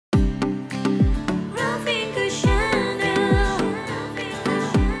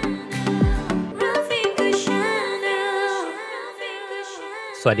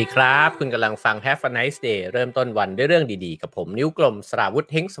สวัสดีครับคุณกำลังฟัง Have a nice day เริ่มต้นวันด้วยเรื่องดีๆกับผมนิ้วกลมสราวุธ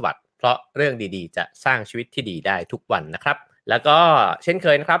เฮงสวัสดิ์เพราะเรื่องดีๆจะสร้างชีวิตที่ดีได้ทุกวันนะครับแล้วก็เช่นเค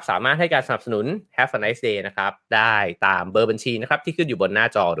ยนะครับสามารถให้การสนับสนุน Have a nice day นะครับได้ตามเบอร์บัญชีนะครับที่ขึ้นอยู่บนหน้า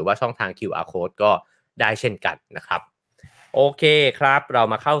จอหรือว่าช่องทาง QR code ก็ได้เช่นกันนะครับโอเคครับเรา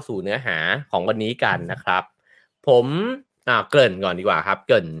มาเข้าสู่เนื้อหาของวันนี้กันนะครับผมเกริ่นก่อนดีกว่าครับเ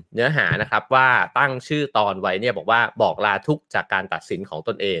กริ่นเนื้อหานะครับว่าตั้งชื่อตอนไว้เนี่ยบอกว่าบอกลาทุกข์จากการตัดสินของต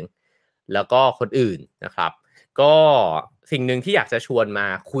นเองแล้วก็คนอื่นนะครับก็สิ่งหนึ่งที่อยากจะชวนมา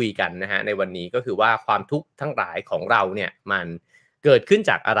คุยกันนะฮะในวันนี้ก็คือว่าความทุกข์ทั้งหลายของเราเนี่ยมันเกิดขึ้น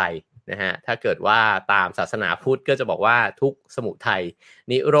จากอะไรนะฮะถ้าเกิดว่าตามศาสนาพุทธก็จะบอกว่าทุกข์สมุทัย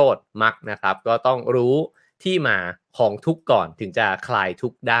นิโรธมรรคนะครับก็ต้องรู้ที่มาของทุกข์ก่อนถึงจะคลายทุ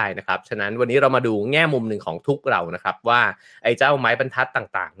กข์ได้นะครับฉะนั้นวันนี้เรามาดูแง่มุมหนึ่งของทุกข์เรานะครับว่าไอ้เจ้าไม้บรรทัด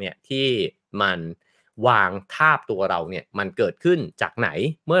ต่างๆเนี่ยที่มันวางทาบตัวเราเนี่ยมันเกิดขึ้นจากไหน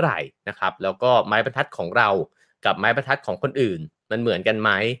เมื่อไหร่นะครับแล้วก็ไม้บรรทัดของเรากับไม้บรรทัดของคนอื่นมันเหมือนกันไห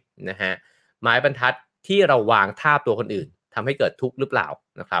มนะฮะไม้บรรทัดที่เราวางทาบตัวคนอื่นทำให้เกิดทุกข์หรือเปล่า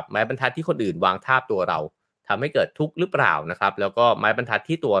นะครับไม้บรรทัดที่คนอื่นวางทาบตัวเราทำให้เกิดทุกข์หรือเปล่านะครับแล้วก็ไม้บรรทัด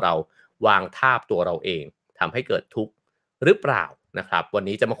ที่ตัวเราวางทาบตัวเราเองทำให้เกิดทุกข์หรือเปล่านะครับวัน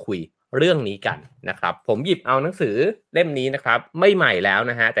นี้จะมาคุยเรื่องนี้กันนะครับผมหยิบเอาหนังสือเล่มนี้นะครับไม่ใหม่แล้ว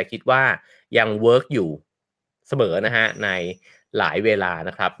นะฮะแต่คิดว่ายังเวิร์กอยู่เสมอนะฮะในหลายเวลาน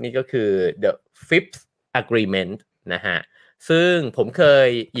ะครับนี่ก็คือ The Fifth Agreement นะฮะซึ่งผมเคย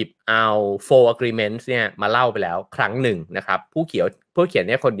หยิบเอา Four Agreements เนี่ยมาเล่าไปแล้วครั้งหนึ่งนะครับผู้เขียนเ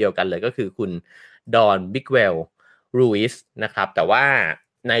นี่ยคนเดียวกันเลยก็คือคุณดอนบิกเวลรูอิสนะครับแต่ว่า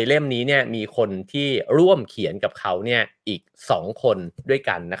ในเล่มนี้เนี่ยมีคนที่ร่วมเขียนกับเขาเนี่ยอีก2คนด้วย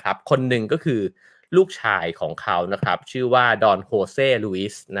กันนะครับคนหนึ่งก็คือลูกชายของเขานะครับชื่อว่าดอนโฮเซ่ลูอิ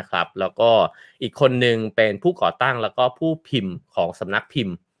สนะครับแล้วก็อีกคนหนึ่งเป็นผู้ก่อตั้งแล้วก็ผู้พิมพ์ของสำนักพิม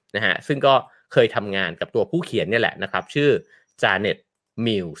พ์นะฮะซึ่งก็เคยทำงานกับตัวผู้เขียนเนี่ยแหละนะครับชื่อจาเน็ต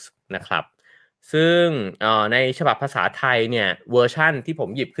มิลส์นะครับซึ่งในฉบับภาษาไทยเนี่ยเวอร์ชั่นที่ผม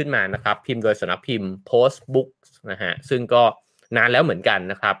หยิบขึ้นมานะครับพิมพ์โดยสำนักพิมพ์ Post Books นะฮะซึ่งก็นานแล้วเหมือนกัน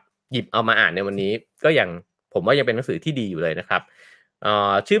นะครับหยิบเอามาอ่านในวันนี้ก็ยังผมว่ายังเป็นหนังสือที่ดีอยู่เลยนะครับ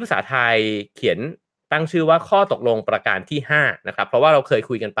ชื่อภาษาไทยเขียนตั้งชื่อว่าข้อตกลงประการที่5นะครับเพราะว่าเราเคย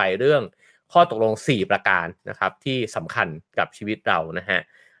คุยกันไปเรื่องข้อตกลง4ประการนะครับที่สำคัญกับชีวิตเรานะฮะ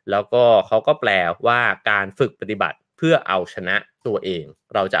แล้วก็เขาก็แปลว่าการฝึกปฏิบัติเพื่อเอาชนะตัวเอง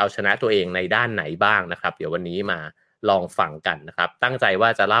เราจะเอาชนะตัวเองในด้านไหนบ้างนะครับเดี๋ยววันนี้มาลองฟังกันนะครับตั้งใจว่า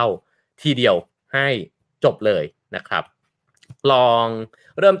จะเล่าทีเดียวให้จบเลยนะครับลอง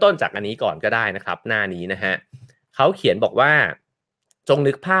เริ่มต้นจากอันนี้ก่อนก็ได้นะครับหน้านี้นะฮะเขาเขียนบอกว่าจง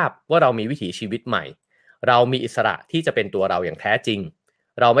นึกภาพว่าเรามีวิถีชีวิตใหม่เรามีอิสระที่จะเป็นตัวเราอย่างแท้จริง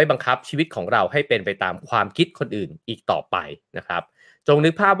เราไม่บังคับชีวิตของเราให้เป็นไปตามความคิดคนอื่นอีกต่อไปนะครับจงนึ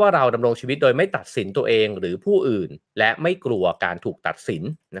กภาพว่าเราดำรงชีวิตโดยไม่ตัดสินตัวเองหรือผู้อื่นและไม่กลัวการถูกตัดสิน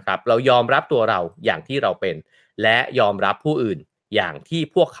นะครับเรายอมรับตัวเราอย่างที่เราเป็นและยอมรับผู้อื่นอย่างที่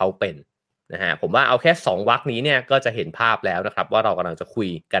พวกเขาเป็นนะฮะผมว่าเอาแค่2วรรคนี้เนี่ยก็จะเห็นภาพแล้วนะครับว่าเรากำลังจะคุย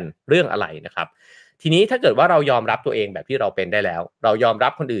กันเรื่องอะไรนะครับทีนี้ถ้าเกิดว่าเรายอมรับตัวเองแบบที่เราเป็นได้แล้วเรายอมรั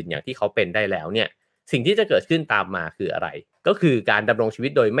บคนอื่นอย่างที่เขาเป็นได้แล้วเนี่ยสิ่งที่จะเกิดขึ้นตามมาคืออะไรก็คือการดำรงชีวิ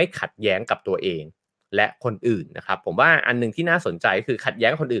ตโดยไม่ขัดแย้งกับตัวเองและคนอื่นนะครับผมว่าอันนึงที่น่าสนใจคือขัดแย้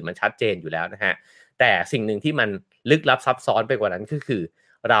งคนอื่นมันชัดเจนอยู่แล้วนะฮะแต่สิ่งหนึ่งที่มันลึกลับซับซ้อนไปกว่านั้นก็คือ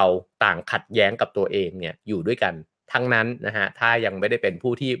เราต่างขัดแย้งกับตัวเองเนี่ยอยู่ด้วยกันทั้งนั้นนะฮะถ้ายังไม่ได้เป็น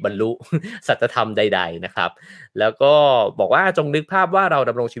ผู้ที่บรรลุ สัจธรรมใดๆนะครับแล้วก็บอกว่าจงนึกภาพว่าเรา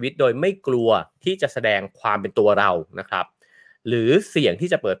ดำรงชีวิตโดยไม่กลัวที่จะแสดงความเป็นตัวเรานะครับหรือเสี่ยงที่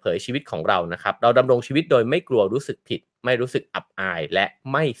จะเปิดเผยชีวิตของเรานะครับเราดำรงชีวิตโดยไม่กลัวรู้สึกผิดไม่รู้สึกอับอายและ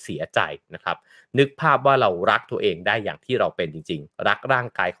ไม่เสียใจนะครับนึกภาพว่าเรารักตัวเองได้อย่างที่เราเป็นจริงๆรักร่าง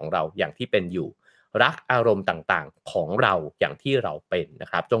กายของเราอย่างที่เป็นอยู่รักอารมณ์ต่างๆของเราอย่างที่เราเป็นนะ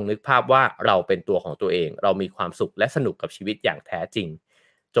ครับจงนึกภาพว่าเราเป็นตัวของตัวเองเรามีความสุขและสนุกกับชีวิตอย่างแท้จริง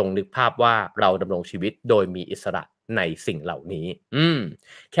จงนึกภาพว่าเราดำรงชีวิตโดยมีอิสระในสิ่งเหล่านี้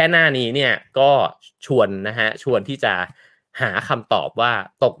แค่หน้านี้เนี่ยก็ชวนนะฮะชวนที่จะหาคำตอบว่า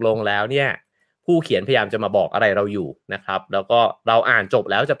ตกลงแล้วเนี่ยผู้เขียนพยายามจะมาบอกอะไรเราอยู่นะครับแล้วก็เราอ่านจบ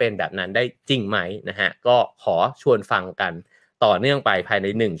แล้วจะเป็นแบบนั้นได้จริงไหมนะฮะก็ขอชวนฟังกันต่อเนื่องไปภายใน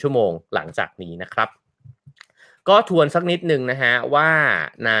1ชั่วโมงหลังจากนี้นะครับก็ทวนสักนิดนึงนะฮะว่า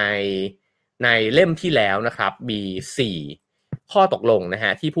ในในเล่มที่แล้วนะครับมี4ข้อตกลงนะฮ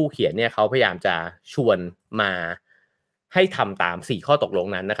ะที่ผู้เขียนเนี่ยเขาพยายามจะชวนมาให้ทำตาม4ข้อตกลง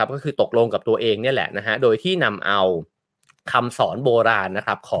นั้นนะครับก็คือตกลงกับตัวเองเนี่ยแหละนะฮะโดยที่นำเอาคำสอนโบราณนะค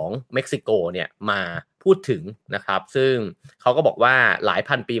รับของเม็กซิโกเนี่ยมาพูดถึงนะครับซึ่งเขาก็บอกว่าหลาย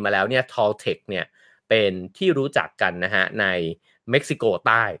พันปีมาแล้วเนี่ยทอลเทคเนี่ยเป็นที่รู้จักกันนะฮะใน เม็กซิโกใ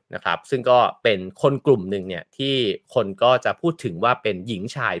ต้นะครับซึ่งก็เป็นคนกลุ่มหนึ่งเนี่ยที่คนก็จะพูดถึงว่าเป็นหญิง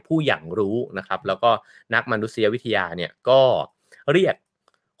ชายผู้หยั่งรู้นะครับแล้วก็นักมนุษยวิทยาเนี่ยก็เรียก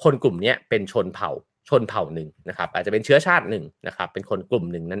คนกลุ่มนี้เป็นชนเผ่าหนึ่งนะครับอาจจะเป็นเชื้อชาติหนึ่งนะครับเป็นคนกลุ่ม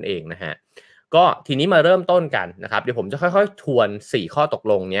หนึ่งนั่นเองนะฮะก็ทีนี้มาเริ่มต้นกันนะครับเดี๋ยวผมจะค่อยๆทวน4ข้อตก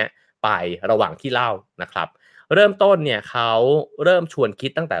ลงเนี้ยไประหว่างที่เล่านะครับเริ่มต้นเนี่ยเขาเริ่มชวนคิ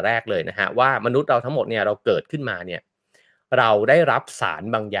ดตั้งแต่แรกเลยนะฮะว่ามนุษย์เราทั้งหมดเนี่ยเราเกิดขึ้นมาเนี่ยเราได้รับสาร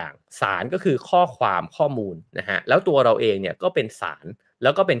บางอย่างสารก็คือข้อความข้อมูลนะฮะแล้วตัวเราเองเนี่ยก็เป็นสารแล้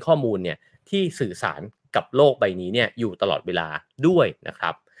วก็เป็นข้อมูลเนี่ยที่สื่อสารกับโลกใบนี้เนี่ยอยู่ตลอดเวลาด้วยนะค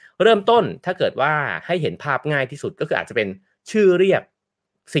รับเริ่มต้นถ้าเกิดว่าให้เห็นภาพง่ายที่สุดก็คืออาจจะเป็นชื่อเรียก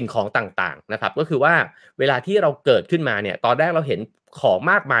สิ่งของต่างๆนะครับก็คือว่าเวลาที่เราเกิดขึ้นมาเนี่ยตอนแรกเราเห็นของ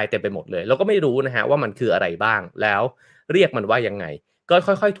มากมายเต็มไปหมดเลยเราก็ไม่รู้นะฮะว่ามันคืออะไรบ้างแล้วเรียกมันว่ายังไงก็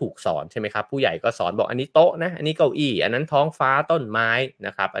ค่อยๆถูกสอนใช่ไหมครับผู้ใหญ่ก็สอนบอกอันนี้โต๊ะนะอันนี้เก้าอี้อันนั้นท้องฟ้าต้นไม้น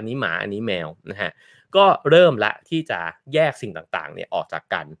ะครับอันนี้หมาอันนี้แมวนะฮะก็เริ่มละที่จะแยกสิ่งต่างๆเนี่ยออกจาก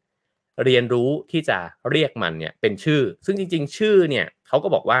กันเรียนรู้ที่จะเรียกมันเนี่ยเป็นชื่อซึ่งจริงๆชื่อเนี่ยเขาก็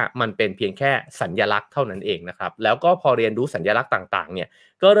บอกว่ามันเป็นเพียงแค่สัญลักษณ์เท่านั้นเองนะครับแล้วก็พอเรียนรู้สัญลักษณ์ต่างๆเนี่ย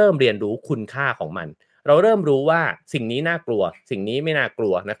ก็เริ่มเรียนรู้คุณค่าของมันเราเริ่มรู้ว่าสิ่งนี้น่ากลัวสิ่งนี้ไม่น่ากลั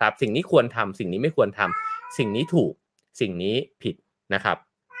วนะครับสิ่งนี้ควรทำสิ่งนี้ไม่ควรทำสิ่งนี้ถูกสิ่งนี้ผิดนะครับ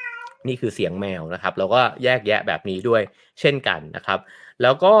นี่คือเสียงแมวนะครับเราก็แยกแยะแบบนี้ด้วยเช่นกันนะครับแ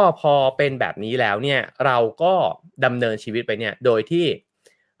ล้วก็พอเป็นแบบนี้แล้วเนี่ยเราก็ดำเนินชีวิตไปเนี่ยโดยที่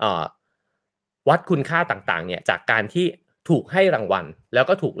วัดคุณค่าต่างๆเนี่ยจากการที่ถูกให้รางวัลแล้ว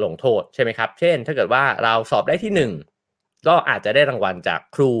ก็ถูกลงโทษใช่ไหมครับเช่นถ้าเกิดว่าเราสอบได้ที่1ก็อาจจะได้รางวัลจาก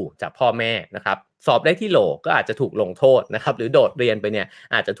ครูจากพ่อแม่นะครับสอบได้ที่โหลก็อาจจะถูกลงโทษนะครับหรือโดดเรียนไปเนี่ย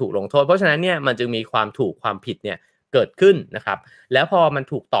อาจจะถูกลงโทษเพราะฉะนั้นเนี่ยมันจึงมีความถูกความผิดเนี่ยเกิดขึ้นนะครับแล้วพอมัน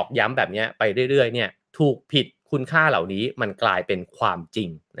ถูกตอกย้ำแบบนี้ไปเรื่อยๆเนี่ยถูกผิดคุณค่าเหล่านี้มันกลายเป็นความจริง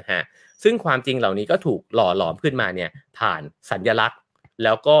นะฮะซึ่งความจริงเหล่านี้ก็ถูกหล่อหลอมขึ้นมาเนี่ยผ่านสัญลักษณ์แ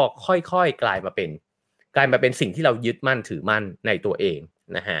ล้วก็ค่อยๆกลายมาเป็นสิ่งที่เรายึดมั่นถือมั่นในตัวเอง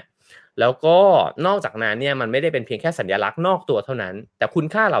นะฮะแล้วก็นอกจากนั้นเนี่ยมันไม่ได้เป็นเพียงแค่สัญลักษณ์นอกตัวเท่านั้นแต่คุณ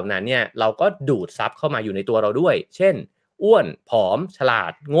ค่าเหล่านั้นเนี่ยเราก็ดูดซับเข้ามาอยู่ในตัวเราด้วยเช่นอ้วนผอมฉลา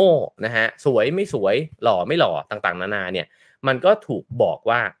ดโง่นะฮะสวยไม่สวยหล่อไม่หล่อต่างๆนานาเนี่ยมันก็ถูกบอก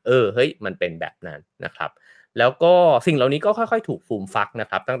ว่าเฮ้ยมันเป็นแบบนั้นนะครับแล้วก็สิ่งเหล่านี้ก็ค่อยๆถูกฟูมฟักนะ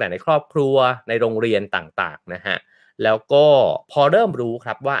ครับตั้งแต่ในครอบครัวในโรงเรียนต่างๆนะฮะแล้วก็พอเริ่มรู้ค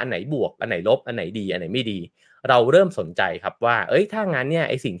รับว่าอันไหนบวกอันไหนลบอันไหนดีอันไหนไม่ดีเราเริ่มสนใจครับว่าถ้างั้นเนี่ย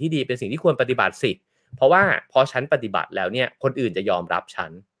ไอ้สิ่งที่ดีเป็นสิ่งที่ควรปฏิบัติสิเพราะว่าพอฉันปฏิบัติแล้วเนี่ยคนอื่นจะยอมรับฉั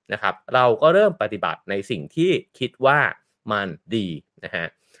นนะครับเราก็เริ่มปฏิบัติในสิ่งที่คิดว่ามันดีนะฮะ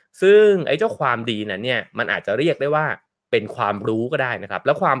ซึ่งไอ้เจ้าความดีนั้นเนี่ยมันอาจจะเรียกได้ว่าเป็นความรู้ก็ได้นะครับแ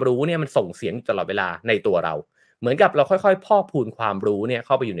ล้วความรู้เนี่ยมันส่งเสียงตลอดเวลาในตัวเราเหมือนกับเราค่อยๆพอกพูนความรู้เนี่ยเ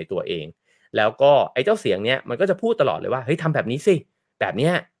ข้าไปอยู่ในตัวเองแล้วก็ไอ้เจ้าเสียงเนี้ยมันก็จะพูดตลอดเลยว่าเฮ้ยทำแบบนี้สิแบบเนี้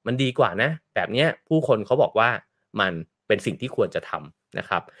ยมันดีกว่านะแบบเนี้ยผู้คนเขาบอกว่ามันเป็นสิ่งที่ควรจะทำนะ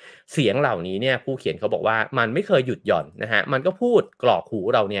ครับเสียงเหล่านี้เนี่ยผู้เขียนเขาบอกว่ามันไม่เคยหยุดหย่อนนะฮะมันก็พูดกรอกหู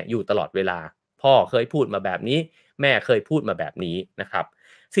เราเนี่ยอยู่ตลอดเวลาพ่อเคยพูดมาแบบนี้แม่เคยพูดมาแบบนี้นะครับ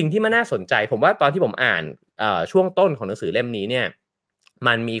สิ่งที่มันน่าสนใจผมว่าตอนที่ผมอ่านช่วงต้นของหนังสือเล่มนี้เนี่ย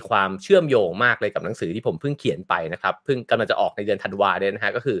มันมีความเชื่อมโยงมากเลยกับหนังสือที่ผมเพิ่งเขียนไปนะครับเพิ่งกำลังจะออกในเดือนธันวาเนี่ยนะฮ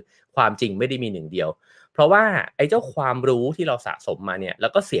ะก็คือความจริงไม่ได้มีหนึ่งเดียวเพราะว่าไอ้เจ้าความรู้ที่เราสะสมมาเนี่ยแล้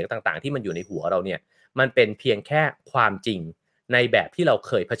วก็เสียงต่างๆที่มันอยู่ในหัวเราเนี่ยมันเป็นเพียงแค่ความจริงในแบบที่เราเ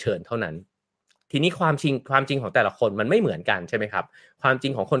คยเผชิญเท่านั้นทีนี้ความจริงของแต่ละคนมันไม่เหมือนกันใช่ไหมครับความจริ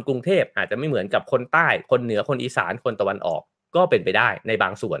งของคนกรุงเทพอาจจะไม่เหมือนกับคนใต้คนเหนือคนอีสานคนตะวันออกก็เป็นไปได้ในบา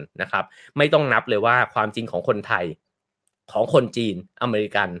งส่วนนะครับไม่ต้องนับเลยว่าความจริงของคนไทยของคนจีนอเมริ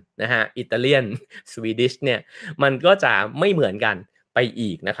กันนะฮะอิตาเลียนสวีดิชเนี่ยมันก็จะไม่เหมือนกันไป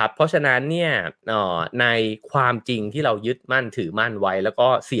อีกนะครับเพราะฉะนั้นเนี่ยในความจริงที่เรายึดมั่นถือมั่นไว้แล้วก็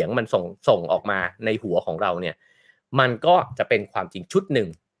เสียงมันส่งออกมาในหัวของเราเนี่ยมันก็จะเป็นความจริงชุดหนึ่ง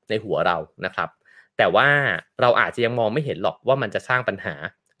ในหัวเรานะครับแต่ว่าเราอาจจะยังมองไม่เห็นหรอกว่ามันจะสร้างปัญหา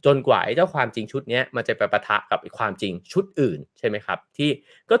จนกว่าไอ้เจ้าความจริงชุดนี้มันจะไปปะทะกับความจริงชุดอื่นใช่ไหมครับที่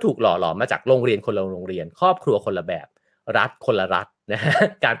ก็ถูกหล่อหลอมมาจากโรงเรียนคนละโรงเรียนครอบครัวคนละแบบรัฐคนละรัฐนะฮะ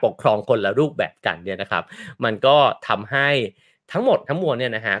การปกครองคนละรูปแบบกันเนี่ยนะครับมันก็ทำให้ทั้งหมดทั้งมวลเนี่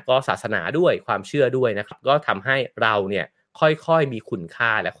ยนะฮะก็ศาสนาด้วยความเชื่อด้วยนะครับก็ทำให้เราเนี่ยค่อยๆมีคุณค่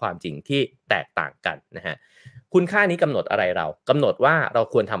าและความจริงที่แตกต่างกันนะฮะคุณค่านี้กำหนดอะไรเรากำหนดว่าเรา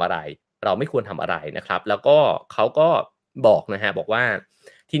ควรทำอะไรเราไม่ควรทำอะไรนะครับแล้วก็เขาก็บอกนะฮะบอกว่า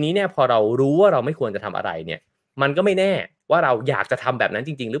ทีนี้เนี่ยพอเรารู้ว่าเราไม่ควรจะทำอะไรเนี่ยมันก็ไม่แน่ว่าเราอยากจะทำแบบนั้นจ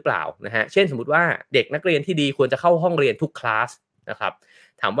ริงๆหรือเปล่านะฮะเช่นสมมุติว่าเด็กนักเรียนที่ดีควรจะเข้าห้องเรียนทุกคลาสนะครับ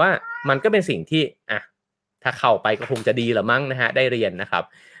ถามว่ามันก็เป็นสิ่งที่ ถ้าเข้าไปก็คงจะดีละมั้งนะฮะได้เรียนนะครับ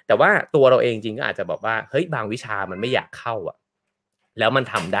แต่ว่าตัวเราเองจริงก็อาจจะบอกว่าเฮ้ยบางวิชามันไม่อยากเข้าอะแล้วมัน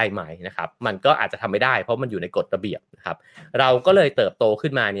ทำได้ไหมนะครับมันก็อาจจะทำไม่ได้เพราะมันอยู่ในกฎระเบียบนะครับเราก็เลยเติบโตขึ้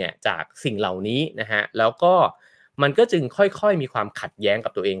นมาเนี่ยจากสิ่งเหล่านี้นะฮะแล้วก็มันก็จึงค่อยๆมีความขัดแย้งกั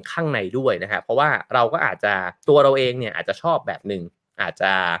บตัวเองข้างในด้วยนะฮะเพราะว่าเราก็อาจจะตัวเราเองเนี่ยอาจจะชอบแบบหนึ่งอาจจ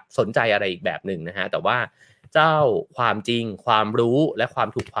ะสนใจอะไรอีกแบบหนึ่งนะฮะแต่ว่าเจ้าความจริงความรู้และความ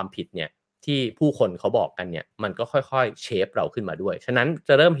ถูกความผิดเนี่ยที่ผู้คนเขาบอกกันเนี่ยมันก็ค่อยๆเชฟเราขึ้นมาด้วยฉะนั้นจ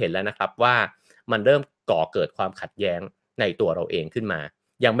ะเริ่มเห็นแล้วนะครับว่ามันเริ่มก่อเกิดความขัดแย้งในตัวเราเองขึ้นมา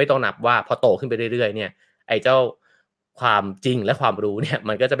ยังไม่ต้องนับว่าพอโตขึ้นไปเรื่อยๆเนี่ยไอ้เจ้าความจริงและความรู้เนี่ย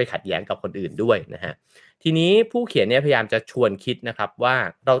มันก็จะไปขัดแย้งกับคนอื่นด้วยนะฮะทีนี้ผู้เขียนเนี่ยพยายามจะชวนคิดนะครับว่า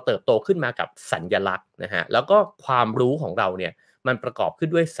เราเติบโตขึ้นมากับสัญลักษณ์นะฮะแล้วก็ความรู้ของเราเนี่ยมันประกอบขึ้น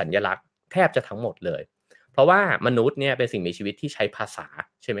ด้วยสัญลักษณ์แทบจะทั้งหมดเลยเพราะว่ามนุษย์เนี่ยเป็นสิ่งมีชีวิตที่ใช้ภาษา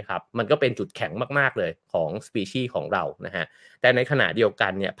ใช่ไหมครับมันก็เป็นจุดแข็งมากๆเลยของสปีชีส์ของเรานะฮะแต่ในขณะเดียวกั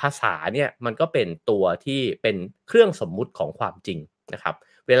นเนี่ยภาษาเนี่ยมันก็เป็นตัวที่เป็นเครื่องสมมุติของความจริงนะครับ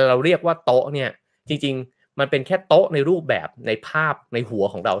เวลาเราเรียกว่าโต๊ะเนี่ยจริงๆมันเป็นแค่โต๊ะในรูปแบบในภาพในหัว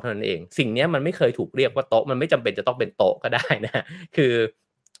ของเราเท่านั้นเองสิ่งนี้มันไม่เคยถูกเรียกว่าโต๊ะมันไม่จำเป็นจะต้องเป็นโต๊ะก็ได้นะคือ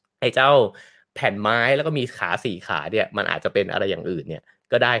ไอ้เจ้าแผ่นไม้แล้วก็มีขา4ขาเนี่ยมันอาจจะเป็นอะไรอย่างอื่นเนี่ย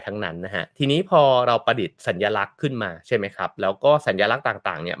ก็ได้ทั้งนั้นนะฮะทีนี้พอเราประดิษฐ์สัญลักษณ์ขึ้นมาใช่ไหมครับแล้วก็สัญลักษณ์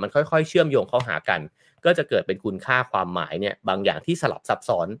ต่างๆเนี่ยมันค่อยๆเชื่อมโยงเข้าหากันก็จะเกิดเป็นคุณค่าความหมายเนี่ยบางอย่างที่สลับซับ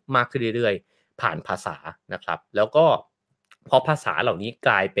ซ้อนมากขึ้นเรื่อยๆผ่านภาษานะครับแล้วก็พอภาษาเหล่านี้ก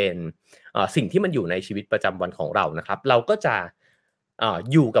ลายเป็นสิ่งที่มันอยู่ในชีวิตประจำวันของเรานะครับเราก็จะ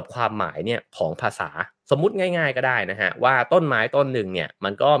อยู่กับความหมายเนี่ยของภาษาสมมุติง่ายๆก็ได้นะฮะว่าต้นไม้ต้นหนึ่งเนี่ยมั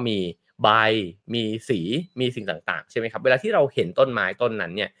นก็มีใบมีสีมีสิ่งต่างๆใช่ไหมครับเวลาที่เราเห็นต้นไม้ต้นนั้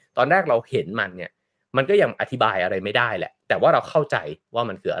นเนี่ยตอนแรกเราเห็นมันเนี่ยมันก็ยังอธิบายอะไรไม่ได้แหละแต่ว่าเราเข้าใจว่า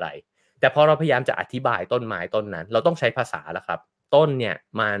มันคืออะไรแต่พอเราพยายามจะอธิบายต้นไม้ต้นนั้นเราต้องใช้ภาษาแล้วครับต้นเนี่ย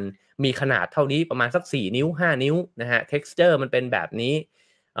มันมีขนาดเท่านี้ประมาณสัก4นิ้ว5นิ้วนะฮะ texture มันเป็นแบบนี้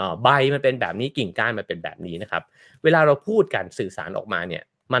ใบมันเป็นแบบนี้กิ่งก้านมันเป็นแบบนี้นะครับ เวลาเราพูดกันสื่อสารออกมาเนี่ย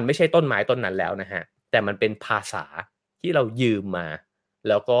มันไม่ใช่ต้นไม้ต้นนั้นแล้วนะฮะแต่มันเป็นภาษาที่เรายืมมา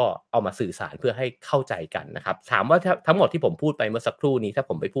แล้วก็เอามาสื่อสารเพื่อให้เข้าใจกันนะครับถามว่าทั้งหมดที่ผมพูดไปเมื่อสักครู่นี้ถ้า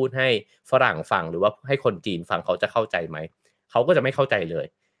ผมไปพูดให้ฝรั่งฟังหรือว่าให้คนจีนฟังเขาจะเข้าใจไหมเขาก็จะไม่เข้าใจเลย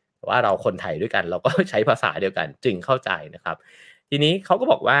แต่ว่าเราคนไทยด้วยกันเราก็ใช้ภาษาเดียวกันจึงเข้าใจนะครับทีนี้เขาก็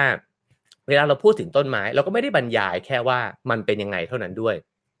บอกว่าเวลาเราพูดถึงต้นไม้เราก็ไม่ได้บรรยายแค่ว่ามันเป็นยังไงเท่านั้นด้วย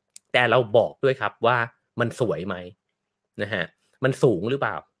แต่เราบอกด้วยครับว่ามันสวยไหม นะฮะมันสูงหรือเป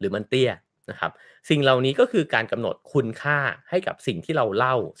ล่าหรือมันเตี้ยนะครับสิ่งเหล่านี้ก็คือการกำหนดคุณค่าให้กับสิ่งที่เราเ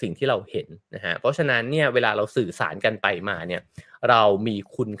ล่าสิ่งที่เราเห็นนะฮะเพราะฉะนั้นเนี่ยเวลาเราสื่อสารกันไปมาเนี่ยเรามี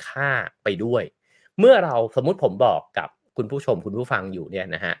คุณค่าไปด้วยเมื่อเราสมมุติผมบอกกับคุณผู้ชมคุณผู้ฟังอยู่เนี่ย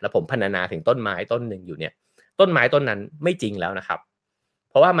นะฮะแล้วผมพรรณนาถึงต้นไม้ต้นหนึ่งอยู่เนี่ยต้นไม้ต้นนั้นไม่จริงแล้วนะครับ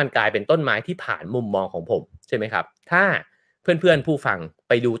เพราะว่ามันกลายเป็นต้นไม้ที่ผ่านมุมมองของผมใช่ไหมครับถ้าเพื่อนๆผู้ฟัง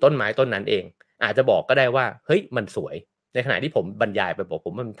ไปดูต้นไม้ต้นนั้นเองอาจจะบอกก็ได้ว่าเฮ้ยมันสวย ในขณะที่ผมบรรยายไปบอกผ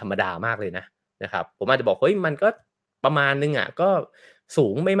มมันธรรมดามากเลยนะครับผมอาจจะบอกเฮ้ยมันก็ประมาณนึงอะก็สู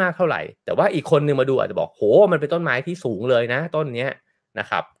งไม่มากเท่าไรแต่ว่าอีกคนหนึ่งมาดูอาจจะบอกโอ้โฮมันเป็นต้นไม้ที่สูงเลยนะต้นเนี้ยนะ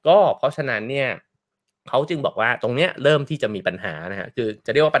ครับก็เพราะฉะนั้นเนี่ยเขาจึงบอกว่าตรงเนี้ยเริ่มที่จะมีปัญหานะครับคือจ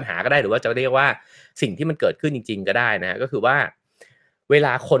ะเรียกว่าปัญหาก็ได้หรือว่าจะเรียกว่าสิ่งที่มันเกิดขึ้นจริงๆก็ได้นะครับก็คือว่าเวล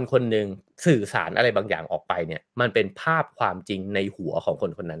าคนคนหนึ่งสื่อสารอะไรบางอย่างออกไปเนี่ยมันเป็นภาพความจริงในหัวของค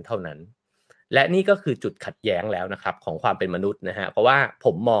นคนนั้นเท่านั้น และนี่ก็คือจุดขัดแย้งแล้วนะครับของความเป็นมนุษย์นะฮะเพราะว่าผ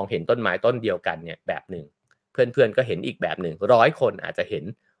มมองเห็นต้นไม้ต้นเดียวกันเนี่ยแบบหนึ่งเพื่อนๆก็เห็นอีกแบบหนึ่ง100คนอาจจะเห็น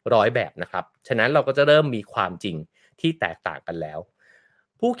100แบบนะครับฉะนั้นเราก็จะเริ่มมีความจริงที่แตกต่างกันแล้ว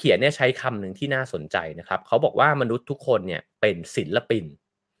ผู้เขียนเนี่ยใช้คำหนึ่งที่น่าสนใจนะครับเขาบอกว่ามนุษย์ทุกคนเนี่ยเป็นศิลปิน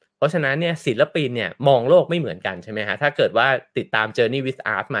เพราะฉะนั้นเนี่ยศิลปินเนี่ยมองโลกไม่เหมือนกันใช่ไหมฮะถ้าเกิดว่าติดตาม Journey with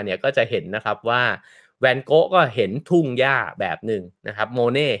Art มาเนี่ยก็จะเห็นนะครับว่าแวนโกะก็เห็นทุ่งหญ้าแบบหนึ่งนะครับโม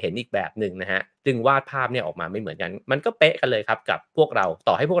เน่เห็นอีกแบบหนึ่งนะฮะจึงวาดภาพเนี่ยออกมาไม่เหมือนกันมันก็เป๊ะกันเลยครับกับพวกเรา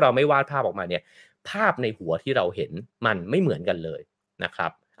ต่อให้พวกเราไม่วาดภาพออกมาเนี่ยภาพในหัวที่เราเห็นมันไม่เหมือนกันเลยนะครั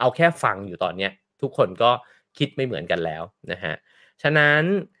บเอาแค่ฟังอยู่ตอนเนี้ยทุกคนก็คิดไม่เหมือนกันแล้วนะฮะ ฉะนั้น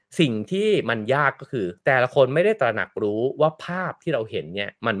สิ่งที่มันยากก็คือแต่ละคนไม่ได้ตระหนักรู้ว่าภาพที่เราเห็นเนี่ย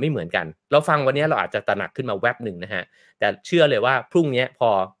มันไม่เหมือนกันเราฟังวันนี้เราอาจจะตระหนักขึ้นมาแวบหนึ่งนะฮะแต่เชื่อเลยว่าพรุ่งนี้พอ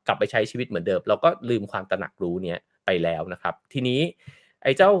กลับไปใช้ชีวิตเหมือนเดิมเราก็ลืมความตระหนักรู้เนี้ยไปแล้วนะครับทีนี้ไ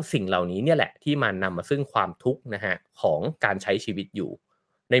อ้เจ้าสิ่งเหล่านี้เนี่ยแหละที่มันนำมาซึ่งความทุกข์นะฮะของการใช้ชีวิตอยู่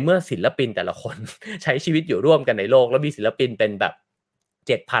ในเมื่อศิลปินแต่ละคนใช้ชีวิตอยู่ร่วมกันในโลกแล้วมีศิลปินเป็นแบบ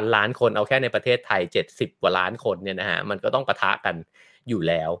7,000 ล้านคนเอาแค่ในประเทศไทย70กว่าล้านคนเนี่ยนะฮะมันก็ต้องปะทะกัน อยู่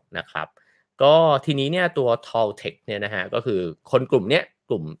แล้วนะครับก็ทีนี้เนี่ยตัว Toltec เนี่ยนะฮะก็คือคนกลุ่มเนี้ย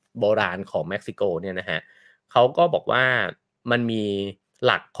กลุ่มโบราณของเม็กซิโกเนี่ยนะฮะ เขาก็บอกว่ามันมี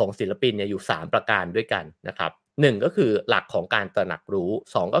หลักของศิลปินเนี่ยอยู่3ประการด้วยกันนะครับ1ก็คือหลักของการตระหนักรู้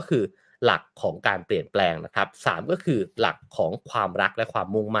2ก็คือหลักของการเปลี่ยนแปลงนะครับ3ก็คือหลักของความรักและความ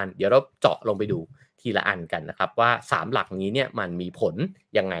มุ่งมั่นเดี๋ยวเราเจาะลงไปดูทีละอันกันนะครับว่า3หลักนี้เนี่ยมันมีผล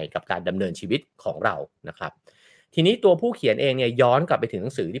ยังไงกับการดำเนินชีวิตของเรานะครับทีนี้ตัวผู้เขียนเองเนี่ยย้อนกลับไปถึงห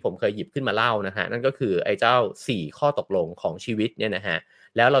นังสือที่ผมเคยหยิบขึ้นมาเล่านะฮะนั่นก็คือไอ้เจ้า4ข้อตกลงของชีวิตเนี่ยนะฮะ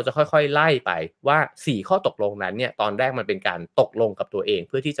แล้วเราจะค่อยๆไล่ไปว่า4ข้อตกลงนั้นเนี่ยตอนแรกมันเป็นการตกลงกับตัวเองเ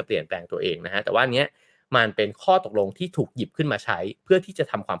พื่อที่จะเปลี่ยนแปลงตัวเองนะฮะแต่ว่าเนี้ยมันเป็นข้อตกลงที่ถูกหยิบขึ้นมาใช้เพื่อที่จะ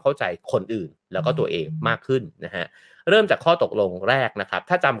ทำความเข้าใจคนอื่นแล้วก็ตัวเองมากขึ้นนะฮะเริ่มจากข้อตกลงแรกนะครับ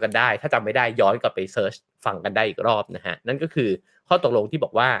ถ้าจำกันได้ถ้าจำไม่ได้ย้อนกลับไปเซิร์ชฟังกันได้อีกรอบนะฮะนั่นก็คือข้อตกลงที่บ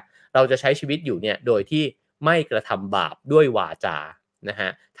อกว่าเราจะใช้ชีวิตอยู่เนี่ยโดยที่ไม่กระทำบาปด้วยวาจานะฮะ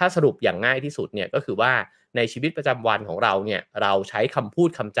ถ้าสรุปอย่างง่ายที่สุดเนี่ยก็คือว่าในชีวิตประจำวันของเราเนี่ยเราใช้คำพูด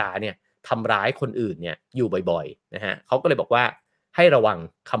คำจาเนี่ยทำร้ายคนอื่นเนี่ยอยู่บ่อยๆนะฮะเขาก็เลยบอกว่าให้ระวัง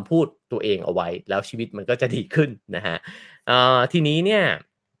คำพูดตัวเองเอาไว้แล้วชีวิตมันก็จะดีขึ้นนะฮะทีนี้เนี่ย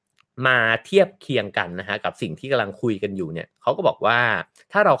มาเทียบเคียงกันนะฮะกับสิ่งที่กำลังคุยกันอยู่เนี่ยเขาก็บอกว่า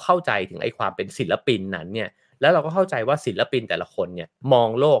ถ้าเราเข้าใจถึงไอ้ความเป็นศิลปินนั้นเนี่ยแล้วเราก็เข้าใจว่าศิลปินแต่ละคนเนี่ยมอง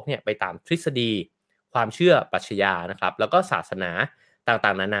โลกเนี่ยไปตามทฤษฎีความเชื่อปรัชญานะครับแล้วก็ศาสนาต่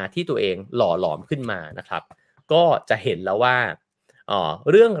างๆนานาที่ตัวเองหล่อหลอมขึ้นมานะครับก็จะเห็นแล้วว่า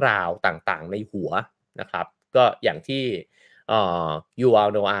เรื่องราวต่างๆในหัวนะครับก็อย่างที่ยูวัล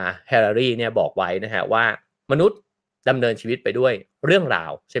โนอาห์ แฮรารีเนี่ยบอกไว้นะฮะว่ามนุษย์ดำเนินชีวิตไปด้วยเรื่องรา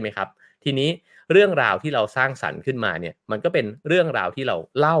วใช่ไหมครับทีนี้เรื่องราวที่เราสร้างสรรค์ขึ้นมาเนี่ยมันก็เป็นเรื่องราวที่เรา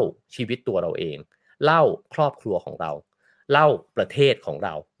เล่าชีวิตตัวเราเองเล่าครอบครัวของเราเล่าประเทศของเร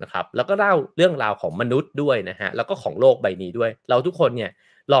านะครับแล้วก็เล่าเรื่องราวของมนุษย์ด้วยนะฮะแล้วก็ของโลกใบนี้ด้วยเราทุกคนเนี่ย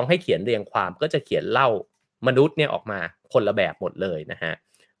ลองให้เขียนเรียงความก็จะเขียนเล่ามนุษย์เนี่ยออกมาคนละแบบหมดเลยนะฮะ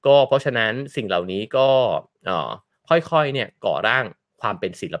ก็เพราะฉะนั้นสิ่งเหล่านี้ก็ค่อยๆเนี่ยก่อร่างความเป็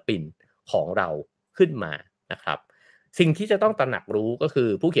นศิลปินของเราขึ้นมานะครับสิ่งที่จะต้องตระหนักรู้ก็คือ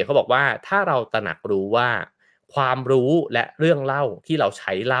ผู้เขียนเขาบอกว่าถ้าเราตระหนักรู้ว่าความรู้และเรื่องเล่าที่เราใ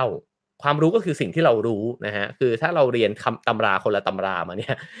ช้เล่าความรู้ก็คือสิ่งที่เรารู้นะฮะคือถ้าเราเรียนคำตำราคนละตำรามาเนี่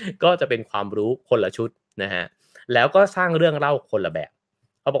ยก็จะเป็นความรู้คนละชุดนะฮะแล้วก็สร้างเรื่องเล่าคนละแบบ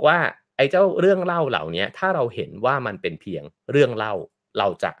เขาบอกว่าไอ้เจ้าเรื่องเล่าเหล่านี้ถ้าเราเห็นว่ามันเป็นเพียงเรื่องเล่าเรา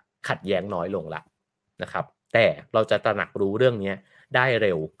จะขัดแย้งน้อยลงละนะครับแต่เราจะตระหนักรู้เรื่องนี้ได้เ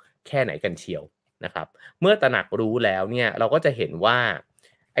ร็วแค่ไหนกันเชียวนะครับเมื่อตระหนักรู้แล้วเนี่ยเราก็จะเห็นว่า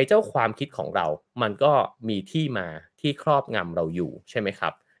ไอ้เจ้าความคิดของเรามันก็มีที่มาที่ครอบงำเราอยู่ใช่ไหมครั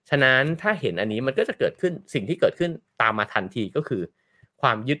บฉะนั้นถ้าเห็นอันนี้มันก็จะเกิดขึ้นสิ่งที่เกิดขึ้นตามมาทันทีก็คือคว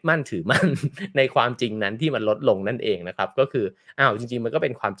ามยึดมั่นถือมั่น ในความจริงนั้นที่มันลดลงนั่นเองนะครับก็คืออ้าวจริงๆมันก็เป็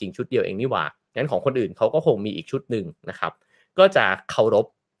นความจริงชุดเดียวเองนี่หว่างั้นของคนอื่นเขาก็คงมีอีกชุดหนึ่งนะครับก็จะเคารพ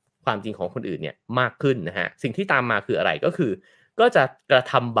ความจริงของคนอื่นเนี่ยมากขึ้นนะฮะสิ่งที่ตามมาคืออะไรก็คือก็จะกระ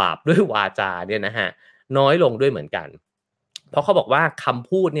ทำบาปด้วยวาจาเนี่ยนะฮะน้อยลงด้วยเหมือนกันเพราะเขาบอกว่าคำ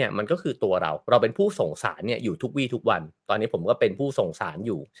พูดเนี่ยมันก็คือตัวเราเป็นผู้ส่งสารเนี่ยอยู่ทุกวี่ทุกวันตอนนี้ผมก็เป็นผู้ส่งสารอ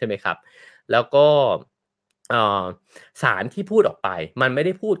ยู่ใช่ไหมครับแล้วก็สารที่พูดออกไปมันไม่ไ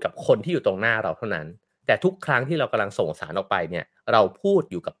ด้พูดกับคนที่อยู่ตรงหน้าเราเท่านั้นแต่ทุกครั้งที่เรากำลังส่งสารออกไปเนี่ยเราพูด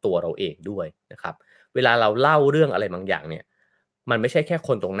อยู่กับตัวเราเองด้วยนะครับเวลาเราเล่าเรื่องอะไรบางอย่างเนี่ยมันไม่ใช่แค่ค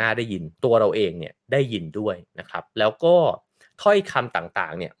นตรงหน้าได้ยินตัวเราเองเนี่ยได้ยินด้วยนะครับแล้วก็ถ้อยคำต่า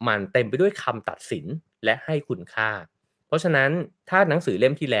งๆเนี่ยมันเต็มไปด้วยคำตัดสินและให้คุณค่าเพราะฉะนั้นถ้าหนังสือเล่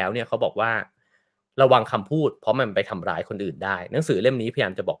มที่แล้วเนี่ยเขาบอกว่าระวังคำพูดเพราะมันไปทำร้ายคนอื่นได้หนังสือเล่มนี้พยายา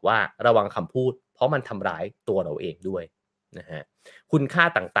มจะบอกว่าระวังคำพูดเพราะมันทำร้ายตัวเราเองด้วยนะฮะคุณค่า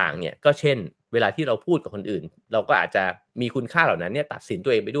ต่างๆเนี่ยก็เช่นเวลาที่เราพูดกับคนอื่นเราก็อาจจะมีคุณค่าเหล่านั้นเนี่ยตัดสินตั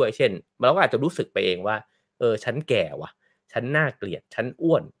วเองไปด้วยเช่นเราก็อาจจะรู้สึกไปเองว่าฉันแก่ว่ะฉันน่าเกลียดฉัน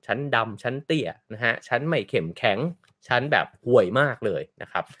อ้วนฉันดำฉันเตี้ยนะฮะฉันไม่เข้มแข็งฉันแบบห่วยมากเลยนะ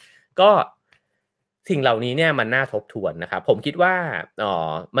ครับก็สิ่งเหล่านี้เนี่ยมันน่าทบทวนนะครับผมคิดว่า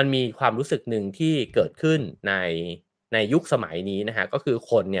มันมีความรู้สึกหนึ่งที่เกิดขึ้นในยุคสมัยนี้นะฮะก็คือ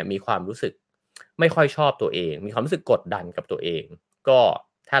คนเนี่ยมีความรู้สึกไม่ค่อยชอบตัวเองมีความรู้สึกกดดันกับตัวเองก็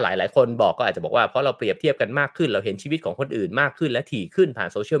ถ้าหลายๆคนบอกก็อาจจะบอกว่าเพราะเราเปรียบเทียบกันมากขึ้นเราเห็นชีวิตของคนอื่นมากขึ้นและถี่ขึ้นผ่าน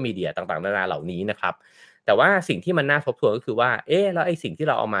โซเชียลมีเดียต่างๆนานาเหล่านี้นะครับแต่ว่าสิ่งที่มันน่าทบทวนก็คือว่าแล้วไอ้สิ่งที่เ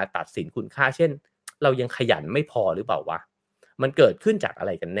ราเอามาตัดสินคุณค่าเช่นเรายังขยันไม่พอหรือเปล่าวะมันเกิดขึ้นจากอะไ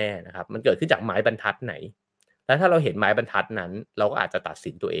รกันแน่นะครับมันเกิดขึ้นจากไม้บรรทัดไหนแล้วถ้าเราเห็นไม้บรรทัดนั้นเราก็อาจจะตัด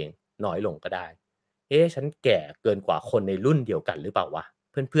สินตัวเองน้อยลงก็ได้ฉันแก่เกินกว่าคนในรุ่นเดียวกันหรือเปล่าวะ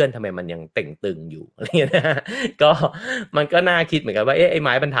เพื่อนๆทำไมมันยังเต่งตึงอยู่อะไรเงี้ยนะก็มันก็น่าคิดเหมือนกันว่าไอ้ไ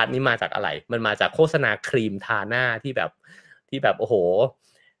ม้บรรทัดนี้มาจากอะไรมันมาจากโฆษณาครีมทาหน้าที่แบบโอ้โห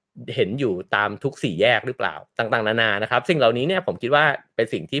เห็นอยู่ตามทุกสี่แยกหรือเปล่าต่างๆนานานะครับสิ่งเหล่านี้เนี่ยผมคิดว่าเป็น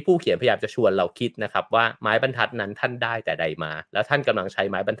สิ่งที่ผู้เขียนพยายามจะชวนเราคิดนะครับว่าไม้บรรทัดนั้นท่านได้แต่ใดมาแล้วท่านกำลังใช้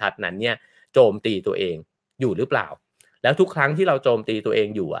ไม้บรรทัดนั้นเนี่ยโจมตีตัวเองอยู่หรือเปล่าแล้วทุกครั้งที่เราโจมตีตัวเอง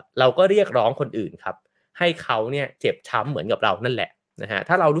อยู่เราก็เรียกร้องคนอื่นครับให้เขาเนี่ยเจ็บช้ำเหมือนกับเรานั่นแหละนะฮะ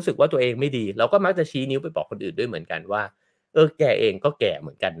ถ้าเรารู้สึกว่าตัวเองไม่ดีเราก็มักจะชี้นิ้วไปบอกคนอื่นด้วยเหมือนกันว่าแกเองก็แก่เห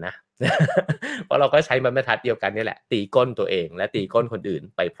มือนกันนะเพราะเราก็ใช้ไม้บรรทัดเดียวกันนี่แหละตีก้นตัวเองและตีก้นคนอื่น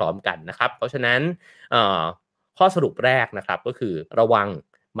ไปพร้อมกันนะครับเพราะฉะนั้นข้อสรุปแรกนะครับก็คือระวัง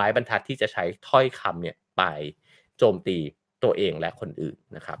ไม้บรรทัดที่จะใช้ถ้อยคำเนี่ยไปโจมตีตัวเองและคนอื่น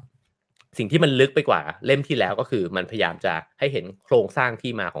นะครับสิ่งที่มันลึกไปกว่าเล่มที่แล้วก็คือมันพยายามจะให้เห็นโครงสร้าง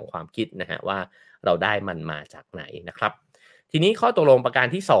ที่มาของความคิดนะฮะว่าเราได้มันมาจากไหนนะครับทีนี้ข้อตกลงประการ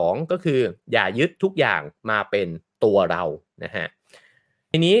ที่2ก็คืออย่ายึดทุกอย่างมาเป็นตัวเรานะฮะ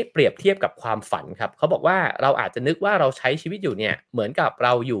ทีนี้เปรียบเทียบกับความฝันครับเขาบอกว่าเราอาจจะนึกว่าเราใช้ชีวิตอยู่เนี่ยเหมือนกับเร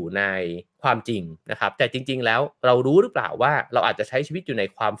าอยู่ในความจริงนะครับแต่จริงๆแล้วเรารู้หรือเปล่าว่าเราอาจจะใช้ชีวิตอยู่ใน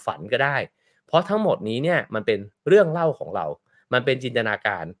ความฝันก็ได้เพราะทั้งหมดนี้เนี่ยมันเป็นเรื่องเล่าของเรามันเป็นจินตนาก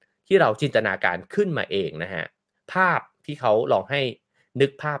ารที่เราจินตนาการขึ้นมาเองนะฮะภาพที่เขาลองให้นึ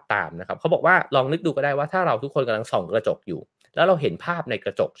กภาพตามนะครับเขาบอกว่าลองนึกดูก็ได้ว่าถ้าเราทุกคนกำลังส่องกระจกอยู่แล้วเราเห็นภาพในก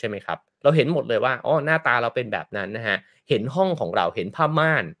ระจกใช่ไหมครับเราเห็นหมดเลยว่าหน้าตาเราเป็นแบบนั้นนะฮะเห็นห้องของเราเห็นผ้า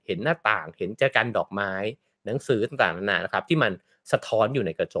ม่านเห็นหน้าต่างเห็นแจกันดอกไม้หนังสือต่างๆนานานะครับที่มันสะท้อนอยู่ใ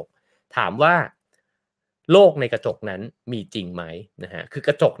นกระจกถามว่าโลกในกระจกนั้นมีจริงไหมนะฮะคือก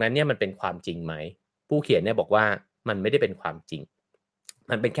ระจกนั้นเนี่ยมันเป็นความจริงไหมผู้เขียนเนี่ยบอกว่ามันไม่ได้เป็นความจริง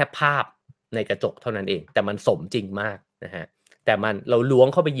มันเป็นแค่ภาพในกระจกเท่านั้นเองแต่มันสมจริงมากนะฮะแต่เราล้วง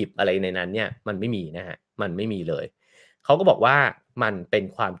เข้าไปหยิบอะไรในนั้นเนี่ยมันไม่มีนะฮะมันไม่มีเลยเขาก็บอกว่ามันเป็น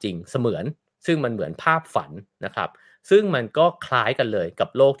ความจริงเสมือนซึ่งมันเหมือนภาพฝันนะครับซึ่งมันก็คล้ายกันเลยกับ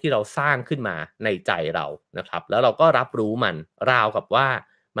โลกที่เราสร้างขึ้นมาในใจเรานะครับแล้วเราก็รับรู้มันราวกับว่า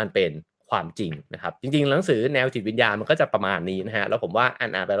มันเป็นความจริงนะครับจริงๆหนังสือแนวจิตวิญญาณมันก็จะประมาณนี้นะฮะแล้วผมว่าอ่า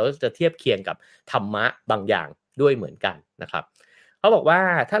นไปเราจะเทียบเคียงกับธรรมะบางอย่างด้วยเหมือนกันนะครับเขาบอกว่า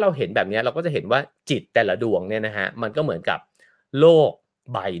ถ้าเราเห็นแบบนี้เราก็จะเห็นว่าจิตแต่ละดวงเนี่ยนะฮะมันก็เหมือนกับโลก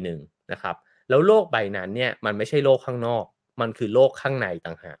ใบหนึ่งนะครับแล้วโลกใบนั้นเนี่ยมันไม่ใช่โลกข้างนอกมันคือโลกข้างในต่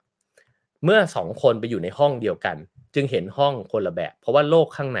างหากเมื่อ2คนไปอยู่ในห้องเดียวกันจึงเห็นห้องคนละแบบเพราะว่าโลก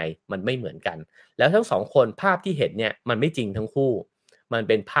ข้างในมันไม่เหมือนกันแล้วทั้ง2คนภาพที่เห็นเนี่ยมันไม่จริงทั้งคู่มันเ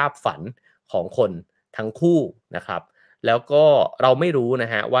ป็นภาพฝันของคนทั้งคู่นะครับแล้วก็เราไม่รู้น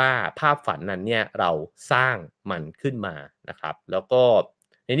ะฮะว่าภาพฝันนั้นเนี่ยเราสร้างมันขึ้นมานะครับแล้วก็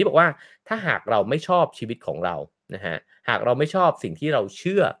ในนี้บอกว่าถ้าหากเราไม่ชอบชีวิตของเรานะฮะหากเราไม่ชอบสิ่งที่เราเ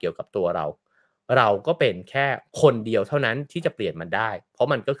ชื่อเกี่ยวกับตัวเราเราก็เป็นแค่คนเดียวเท่านั้นที่จะเปลี่ยนมันได้เพราะ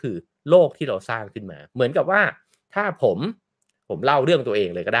มันก็คือโลกที่เราสร้างขึ้นมาเหมือนกับว่าถ้าผมเล่าเรื่องตัวเอง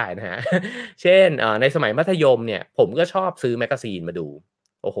เลยก็ได้นะฮะเช่นในสมัยมัธยมเนี่ยผมก็ชอบซื้อแมกกาซีนมาดู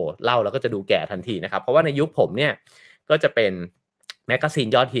โอ้โฮเล่าแล้วก็จะดูแก่ทันทีนะครับเพราะว่าในยุคผมเนี่ยก็จะเป็นแมกกาซีน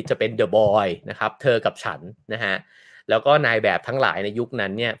ยอดฮิตจะเป็น The Boy นะครับเธอกับฉันนะฮะแล้วก็นายแบบทั้งหลายในยุคนั้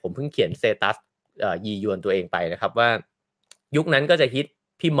นเนี่ยผมเพิ่งเขียนสเตตัสยียวนตัวเองไปนะครับว่ายุคนั้นก็จะฮิต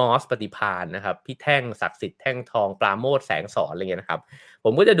พี่มอสปฏิภาณนะครับพี่แท่งศักดิ์สิทธิ์แท่งทองปราโมชแสงสอนอะไรเงี้ยนะครับผ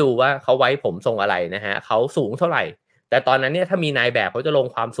มก็จะดูว่าเขาไว้ผมทรงอะไรนะฮะเขาสูงเท่าไหร่แต่ตอนนั้นเนี่ยถ้ามีนายแบบเขาจะลง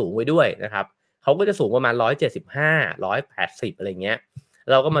ความสูงไว้ด้วยนะครับเขาก็จะสูงประมาณ175 180อะไรเงี้ย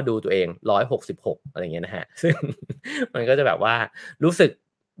เราก็มาดูตัวเอง166อะไรเงี้ยนะฮะซึ่งมันก็จะแบบว่ารู้สึก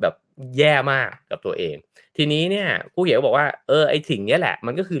แบบแย่มากกับตัวเองทีนี้เนี่ยผู้เขียนก็บอกว่าไอ้สิ่งนี้แหละ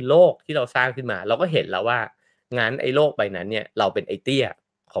มันก็คือโลกที่เราสร้างขึ้นมาเราก็เห็นแล้วว่างั้นไอ้โลกใบนั้นเนี่ยเราเป็นไอ้เตี้ย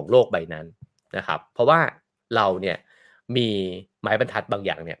ของโลกใบนั้นนะครับเพราะว่าเราเนี่ยมีไม้บรรทัดบางอ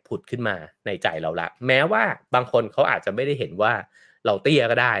ย่างเนี่ยผุดขึ้นมาในใจเราละแม้ว่าบางคนเขาอาจจะไม่ได้เห็นว่าเราเตี้ย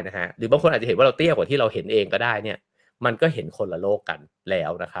ก็ได้นะฮะหรือบางคนอาจจะเห็นว่าเราเตี้ยกว่าที่เราเห็นเองก็ได้เนี่ยมันก็เห็นคนละโลกกันแล้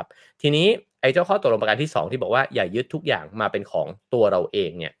วนะครับทีนี้ไอ้เจ้าข้อตกลงประการที่2ที่บอกว่าอย่ายึดทุกอย่างมาเป็นของตัวเราเอ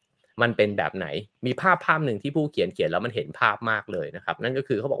งเนี่ยมันเป็นแบบไหนมีภาพหนึ่งที่ผู้เขียนแล้วมันเห็นภาพมากเลยนะครับนั่นก็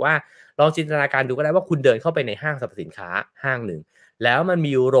คือเขาบอกว่าลองจินตนาการดูก็ได้ว่าคุณเดินเข้าไปในห้างสรรพสินค้าห้างหนึ่งแล้วมัน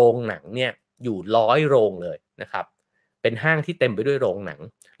มีโรงหนังเนี่ยอยู่100โรงเลยนะครับเป็นห้างที่เต็มไปด้วยโรงหนัง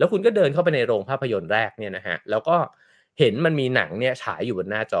แล้วคุณก็เดินเข้าไปในโรงภาพยนตร์แรกเนี่ยนะฮะแล้วก็เห็นมันมีหนังเนี่ยฉายอยู่บน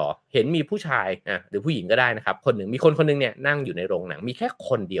หน้าจอเห็นมีผู้ชายหรือผู้หญิงก็ได้นะครับคนหนึ่งมีคนหนึ่งเนี่ยนั่งอยู่ในโรงหนังมีแค่ค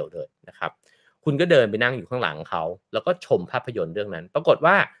นเดียวเลยนะครับคุณก็เดินไปนั่งอยู่ข้างหลังเขาแล้วก็ชมภาพยนตร์เรื่องนั้นปรากฏ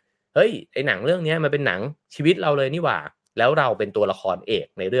ว่าเฮ้ยไอ้หนังเรื่องนี้มันเป็นหนังชีวิตเราเลยนี่หว่าแล้วเราเป็นตัวละครเอก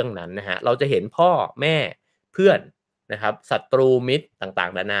ในเรื่องนั้นนะฮะเราจะเห็นพ่อแม่เพื่อนนะครับศัตรูมิตรต่า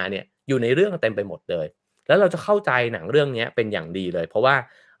งๆนานาเนี่ยอยู่ในเรื่องเต็มไปหมดเลยแล้วเราจะเข้าใจหนังเรื่องนี้เป็นอย่างดีเลยเพราะว่า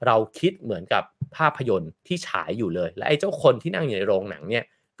เราคิดเหมือนกับภาพยนตร์ที่ฉายอยู่เลยและไอ้เจ้าคนที่นั่งอยู่ในโรงหนังเนี่ย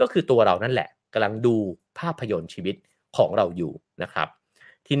ก็คือตัวเรานั่นแหละกำลังดูภาพยนตร์ชีวิตของเราอยู่นะครับ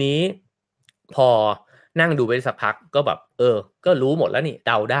ทีนี้พอนั่งดูไปสักพักก็แบบก็รู้หมดแล้วนี่เ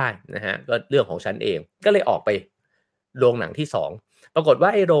ดาได้นะฮะก็เรื่องของฉันเองก็เลยออกไปโรงหนังที่2ปรากฏว่า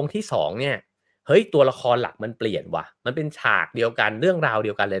ไอ้โรงที่2เนี่ยเฮ้ยตัวละครหลักมันเปลี่ยนว่ะมันเป็นฉากเดียวกันเรื่องราวเ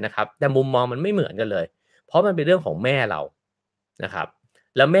ดียวกันเลยนะครับแต่มุมมองมันไม่เหมือนกันเลยเพราะมันเป็นเรื่องของแม่เรานะครับ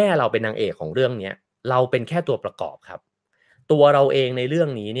แล้วแม่เราเป็นนางเอกของเรื่องเนี้ยเราเป็นแค่ตัวประกอบครับตัวเราเองในเรื่อง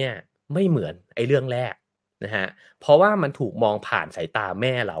นี้เนี่ยไม่เหมือนไอ้เรื่องแรกนะฮะเพราะว่ามันถูกมองผ่านสายตาแ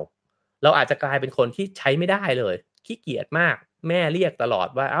ม่เราอาจจะกลายเป็นคนที่ใช้ไม่ได้เลยขี้เกียจมากแม่เรียกตลอด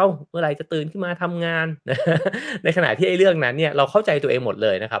ว่าเอ้าเมื่อไหร่จะตื่นขึ้นมาทำงานในขณะที่ไอ้เรื่องนั้นเนี่ยเราเข้าใจตัวเองหมดเล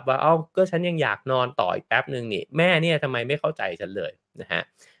ยนะครับว่าเอ้าก็ฉันยังอยากนอนต่ออีกแป๊บหนึ่งนี่แม่เนี่ยทำไมไม่เข้าใจฉันเลยนะฮะ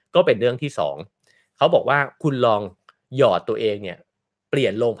ก็เป็นเรื่องที่2เขาบอกว่าคุณลองหยอดตัวเองเนี่ยเปลี่ย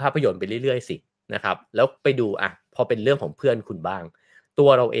นโรงภาพยนตร์ไปเรื่อยๆสินะครับแล้วไปดูพอเป็นเรื่องของเพื่อนคุณบ้างตัว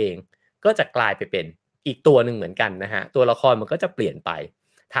เราเองก็จะกลายไปเป็นอีกตัวหนึ่งเหมือนกันนะฮะตัวละครมันก็จะเปลี่ยนไป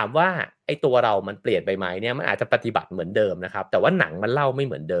ถามว่าไอ้ตัวเรามันเปลี่ยนไปไหมเนี่ยมันอาจจะปฏิบัติเหมือนเดิมนะครับแต่ว่าหนังมันเล่าไม่เ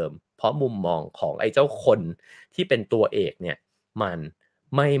หมือนเดิมเพราะมุมมองของไอ้เจ้าคนที่เป็นตัวเอกเนี่ยมัน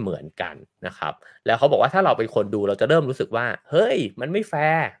ไม่เหมือนกันนะครับแล้วเขาบอกว่าถ้าเราเป็นคนดูเราจะเริ่มรู้สึกว่าเฮ้ยมันไม่แฟ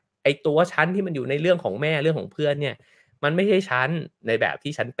ร์ไอ้ตัวฉันที่มันอยู่ในเรื่องของแม่เรื่องของเพื่อนเนี่ยมันไม่ใช่ฉันในแบบ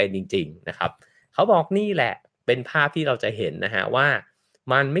ที่ฉันเป็นจริงๆนะครับเขาบอกนี่แหละเป็นภาพที่เราจะเห็นนะฮะว่า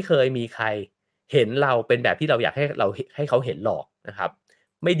มันไม่เคยมีใครเห็นเราเป็นแบบที่เราอยากให้เขาเห็นหรอกนะครับ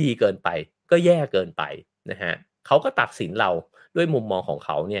ไม่ดีเกินไปก็แย่เกินไปนะฮะเขาก็ตัดสินเราด้วยมุมมองของเข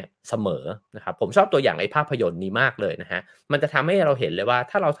าเนี่ยเสมอนะครับผมชอบตัวอย่างไอ้ภาพยนตร์นี้มากเลยนะฮะมันจะทำให้เราเห็นเลยว่า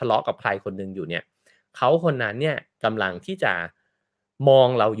ถ้าเราทะเลาะกับใครคนหนึ่งอยู่เนี่ยเขาคนนั้นเนี่ยกำลังที่จะมอง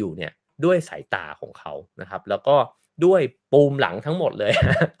เราอยู่เนี่ยด้วยสายตาของเขานะครับแล้วก็ด้วยปูมหลังทั้งหมดเลย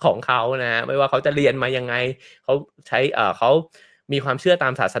ของเขานะฮะไม่ว่าเขาจะเรียนมายังไงเขาใช้เขามีความเชื่อตา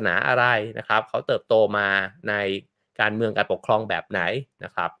มศาสนาอะไรนะครับเขาเติบโตมาในการเมืองการปกครองแบบไหนน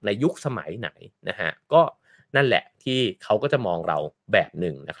ะครับในยุคสมัยไหนนะฮะก็นั่นแหละที่เขาก็จะมองเราแบบห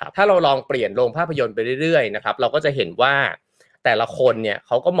นึ่งนะครับถ้าเราลองเปลี่ยนโรงภาพยนตร์ไปเรื่อยๆนะครับเราก็จะเห็นว่าแต่ละคนเนี่ยเ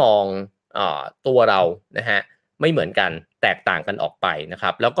ขาก็มองตัวเรานะฮะไม่เหมือนกันแตกต่างกันออกไปนะค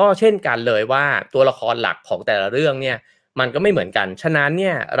รับแล้วก็เช่นกันเลยว่าตัวละครหลักของแต่ละเรื่องเนี่ยมันก็ไม่เหมือนกันฉะนั้นเ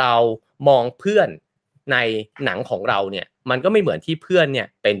นี่ยเรามองเพื่อนในหนังของเราเนี่ยมันก็ไม่เหมือนที่เพื่อนเนี่ย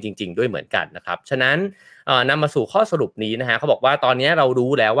เป็นจริงๆด้วยเหมือนกันนะครับฉะนั้นนำมาสู่ข้อสรุปนี้นะฮะเขาบอกว่าตอนนี้เรา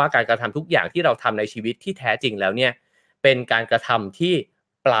รู้แล้วว่าการกระทำทุกอย่างที่เราทำในชีวิตที่แท้จริงแล้วเนี่ยเป็นการกระทำที่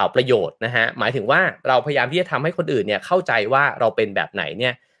เปล่าประโยชน์นะฮะหมายถึงว่าเราพยายามที่จะทำให้คนอื่นเนี่ยเข้าใจว่าเราเป็นแบบไหนเนี่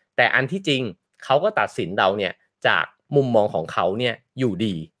ยแต่อันที่จริงเขาก็ตัดสินเราเนี่ยจากมุมมองของเขาเนี่ยอยู่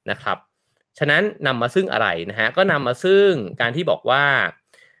ดีนะครับฉะนั้นนำมาซึ่งอะไรนะฮะก็นำมาซึ่งการที่บอกว่า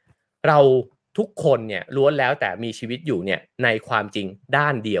เราทุกคนเนี่ยล้วนแล้วแต่มีชีวิตอยู่เนี่ยในความจริงด้า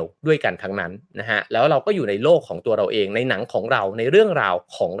นเดียวด้วยกันทั้งนั้นนะฮะแล้วเราก็อยู่ในโลกของตัวเราเองในหนังของเราในเรื่องราว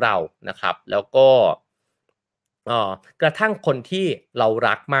ของเรานะครับแล้วก็เอ่อกระทั่งคนที่เรา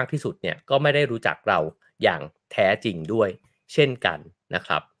รักมากที่สุดเนี่ยก็ไม่ได้รู้จักเราอย่างแท้จริงด้วยเช่นกันนะค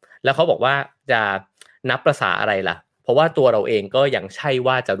รับแล้วเขาบอกว่าจะนับประสาอะไรล่ะเพราะว่าตัวเราเองก็ยังใช่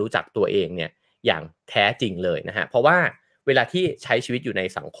ว่าจะรู้จักตัวเองเนี่ยอย่างแท้จริงเลยนะฮะเพราะว่าเวลาที่ใช้ชีวิตอยู่ใน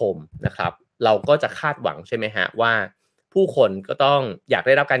สังคมนะครับเราก็จะคาดหวังใช่ไหมฮะว่าผู้คนก็ต้องอยากไ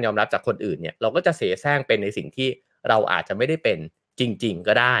ด้รับการยอมรับจากคนอื่นเนี่ยเราก็จะเสแสร้งเป็นในสิ่งที่เราอาจจะไม่ได้เป็นจริงๆ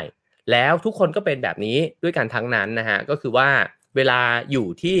ก็ได้แล้วทุกคนก็เป็นแบบนี้ด้วยกันทั้งนั้นนะฮะก็คือว่าเวลาอยู่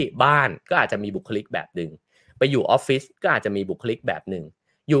ที่บ้านก็อาจจะมีบุคลิกแบบหนึ่งไปอยู่ออฟฟิศก็อาจจะมีบุคลิกแบบหนึ่ง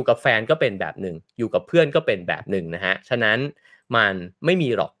อยู่กับแฟนก็เป็นแบบหนึ่งอยู่กับเพื่อนก็เป็นแบบหนึ่งนะฮะฉะนั้นมันไม่มี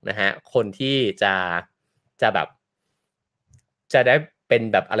หรอกนะฮะคนที่จะแบบจะได้เป็น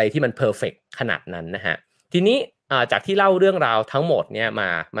แบบอะไรที่มันเพอร์เฟกต์ขนาดนั้นนะฮะทีนี้จากที่เล่าเรื่องราวทั้งหมดเนี่ยมา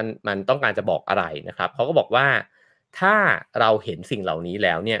มันต้องการจะบอกอะไรนะครับเขาก็บอกว่าถ้าเราเห็นสิ่งเหล่านี้แ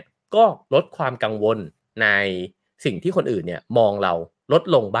ล้วเนี่ยก็ลดความกังวลในสิ่งที่คนอื่นเนี่ยมองเราลด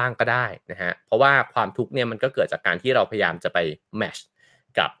ลงบ้างก็ได้นะฮะเพราะว่าความทุกข์เนี่ยมันก็เกิดจากการที่เราพยายามจะไปแมช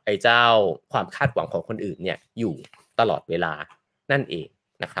กับไอ้เจ้าความคาดหวังของคนอื่นเนี่ยอยู่ตลอดเวลานั่นเอง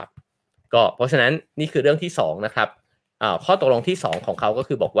นะครับก็เพราะฉะนั้นนี่คือเรื่องที่2นะครับ ข้อตกลงที่2ของเขาก็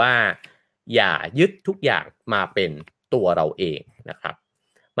คือบอกว่าอย่ายึดทุกอย่างมาเป็นตัวเราเองนะครับ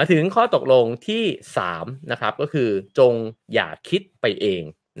มาถึงข้อตกลงที่3นะครับก็คือจงอย่าคิดไปเอง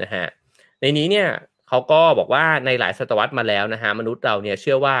นะฮะในนี้เนี่ยเขาก็บอกว่าในหลายศตวรรษมาแล้วนะฮะมนุษย์เราเนี่ยเ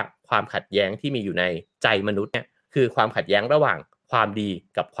ชื่อว่าความขัดแย้งที่มีอยู่ในใจมนุษย์เนี่ยคือความขัดแย้งระหว่างความดี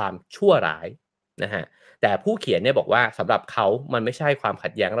กับความชั่วร้ายนะฮะแต่ผู้เขียนเนี่ยบอกว่าสำหรับเขามันไม่ใช่ความขั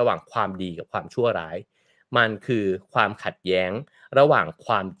ดแย้งระหว่างความดีกับความชั่วร้าย มันคือความขัดแย้งระหว่างค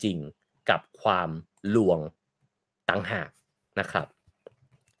วามจริงกับความลวงต่างหากนะครับ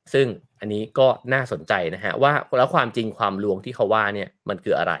ซึ่ง อันนี้ก็น่าสนใจนะฮะว่าแล้วความจริงความลวงที่เขาว่าเนี่ยมัน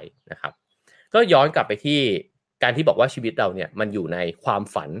คืออะไรนะครับก็ย้อนกลับไปที่การที่บอกว่าชีวิตเราเนี่ยมันอยู่ในความ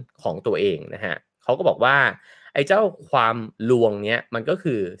ฝันของตัวเองนะฮะเขาก็บอกว่าไอ้เจ้าความลวงเนี้ยมันก็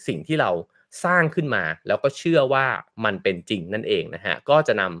คือสิ่งที่เราสร้างขึ้นมาแล้วก็เชื่อว่ามันเป็นจริงนั่นเองนะฮะก็จ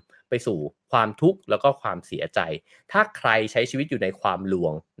ะนำไปสู่ความทุกข์แล้วก็ความเสียใจถ้าใครใช้ชีวิตอยู่ในความลว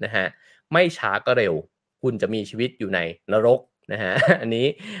งนะฮะไม่ช้าก็เร็วคุณจะมีชีวิตอยู่ในนรกนะฮะ อันนี้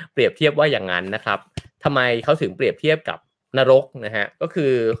เปรียบเทียบว่าอย่างนั้นนะครับทำไมเขาถึงเปรียบเทียบกับนรกนะฮะก็คื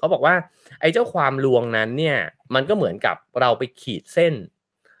อเขาบอกว่าไอ้เจ้าความลวงนั้นเนี่ยมันก็เหมือนกับเราไปขีดเส้น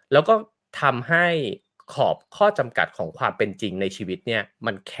แล้วก็ทำให้ขอบข้อจำกัดของความเป็นจริงในชีวิตเนี่ย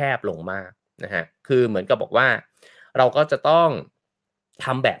มันแคบลงมากนะฮะคือเหมือนกับบอกว่าเราก็จะต้องท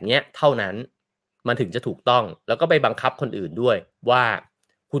ำแบบเนี้ยเท่านั้นมันถึงจะถูกต้องแล้วก็ไปบังคับคนอื่นด้วยว่า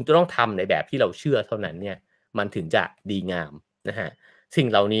คุณจะต้องทำในแบบที่เราเชื่อเท่านั้นเนี่ยมันถึงจะดีงามนะฮะสิ่ง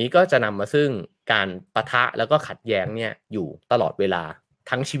เหล่านี้ก็จะนำมาซึ่งการปะทะแล้วก็ขัดแย้งเนี่ยอยู่ตลอดเวลา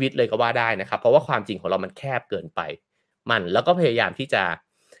ทั้งชีวิตเลยก็ว่าได้นะครับเพราะว่าความจริงของเรามันแคบเกินไปมันแล้วก็พยายามที่จะ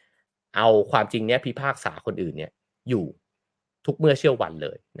เอาความจริงเนี้ยพิพากษาคนอื่นเนี่ยอยู่ทุกเมื่อเชื่อวันเล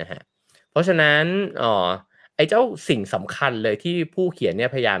ยนะฮะเพราะฉะนั้นไอ้เจ้าสิ่งสำคัญเลยที่ผู้เขียนเนี่ย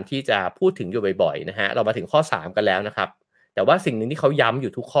พยายามที่จะพูดถึงอยู่บ่อยๆนะฮะเรามาถึงข้อ3กันแล้วนะครับแต่ว่าสิ่งหนึ่งที่เขาย้ำอ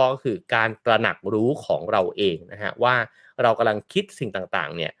ยู่ทุกข้อก็คือการตระหนักรู้ของเราเองนะฮะว่าเรากำลังคิดสิ่งต่า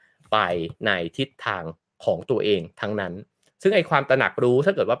งๆเนี่ยไปในทิศทางของตัวเองทั้งนั้นซึ่งไอ้ความตระหนักรู้ถ้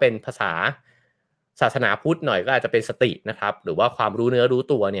าเกิดว่าเป็นภาษาศาสนาพุทธหน่อยก็อาจจะเป็นสตินะครับหรือว่าความรู้เนื้อรู้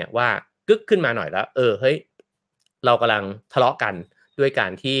ตัวเนี่ยว่ากึกขึ้นมาหน่อยแล้วเฮ้ยเรากำลังทะเลาะกันด้วยกา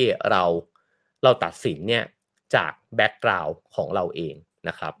รที่เราตัดสินเนี่ยจากแบ็กกราวด์ของเราเองน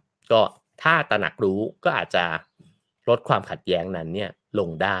ะครับก็ถ้าตระหนักรู้ก็อาจจะลดความขัดแย้งนั้นเนี่ยลง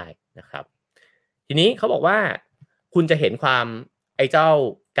ได้นะครับทีนี้เขาบอกว่าคุณจะเห็นความไอ้เจ้า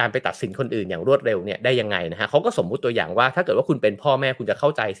การไปตัดสินคนอื่นอย่างรวดเร็วเนี่ยได้ยังไงนะฮะเขาก็สมมุติตัวอย่างว่าถ้าเกิดว่าคุณเป็นพ่อแม่คุณจะเข้า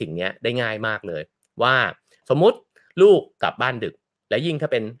ใจสิ่งนี้ได้ง่ายมากเลยว่าสมมุติลูกกลับบ้านดึกและยิ่งถ้า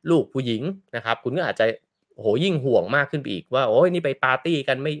เป็นลูกผู้หญิงนะครับคุณก็อาจจะโอ้โหยิ่งห่วงมากขึ้นไปอีกว่าโอ้ยนี่ไปปาร์ตี้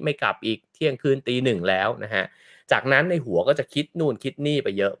กันไม่กลับอีกเที่ยงคืนตีหนึ่งแล้วนะฮะจากนั้นในหัวก็จะคิดนู่นคิดนี่ไป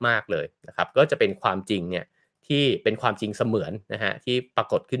เยอะมากเลยนะครับก็จะเป็นความจริงเนี่ยที่เป็นความจริงเสมือนนะฮะที่ปรา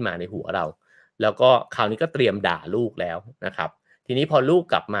กฏขึ้นมาในหัวเราแล้วก็คราวนี้ก็เตรียมด่าลูกแล้วนะครับทีนี้พอลูก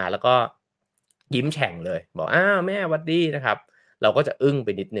กลับมาแล้วก็ยิ้มแฉ่งเลยบอกอ้าวแม่หวัดดีนะครับเราก็จะอึ้งไป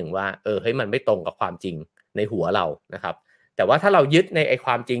นิดหนึ่งว่าเฮ้ยมันไม่ตรงกับความจริงในหัวเรานะครับแต่ว่าถ้าเรายึดในไอ้ค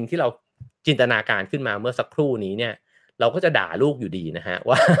วามจริงที่เราจินตนาการขึ้นมาเมื่อสักครู่นี้เนี่ยเราก็จะด่าลูกอยู่ดีนะฮะ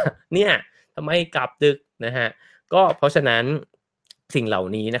ว่าเนี่ยทำไมกลับดึกนะฮะก็เพราะฉะนั้นสิ่งเหล่า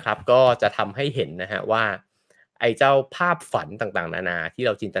นี้นะครับก็จะทำให้เห็นนะฮะว่าไอ้เจ้าภาพฝันต่างๆนานาที่เร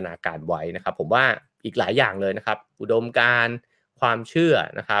าจินตนาการไว้นะครับผมว่าอีกหลายอย่างเลยนะครับอุดมการณ์ความเชื่อ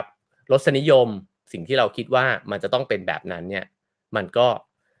นะครับรสนิยมสิ่งที่เราคิดว่ามันจะต้องเป็นแบบนั้นเนี่ยมัน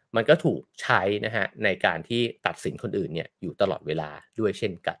ก็ถูกใช้นะฮะในการที่ตัดสินคนอื่นเนี่ยอยู่ตลอดเวลาด้วยเช่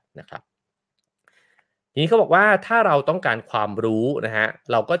นกันนะครับทีนี้เขาบอกว่าถ้าเราต้องการความรู้นะฮะ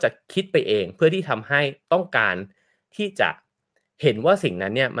เราก็จะคิดไปเองเพื่อที่ทำให้ต้องการที่จะเห็นว่าสิ่งนั้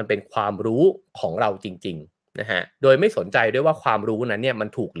นเนี่ยมันเป็นความรู้ของเราจริงๆนะฮะโดยไม่สนใจด้วยว่าความรู้นั้นเนี่ยมัน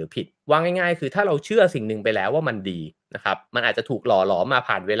ถูกหรือผิดว่าง่ายๆคือถ้าเราเชื่อสิ่งหนึ่งไปแล้วว่ามันดีนะครับมันอาจจะถูกหล่อหลอมมา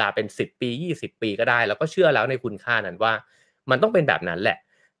ผ่านเวลาเป็น10ปี20ปีก็ได้แล้วก็เชื่อแล้วในคุณค่านั้นว่ามันต้องเป็นแบบนั้นแหละ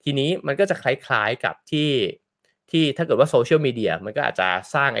ทีนี้มันก็จะคล้ายๆกับที่ถ้าเกิดว่า Social Media มันก็อาจจะ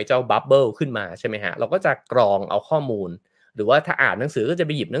สร้างไอ้เจ้า Bubble ขึ้นมาใช่ไหมฮะเราก็จะกรองเอาข้อมูลหรือว่าถ้าอ่านหนังสือก็จะไ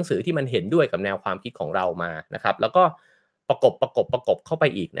ปหยิบหนังสือที่มันเห็นด้วยกับแนวความคิดของเรามานะครับแล้วก็ประกบเข้าไป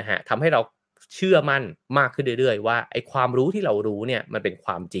อีกนะฮะทำให้เราเชื่อมั่นมากขึ้นเรื่อยๆว่าไอ้ความรู้ที่เรารู้เนี่ยมันเป็นค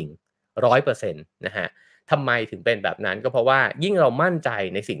วามจริง100%นต์นะฮะทำไมถึงเป็นแบบนั้นก็เพราะว่ายิ่งเรามั่นใจ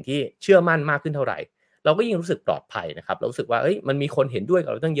ในสิ่งที่เชื่อมั่นมากขึ้นเท่าไหร่ เราก็ยิ่งรู้สึกปลอดภัยนะครับเรารู้สึกว่าเอ้ยมันมีคนเห็นด้วยกั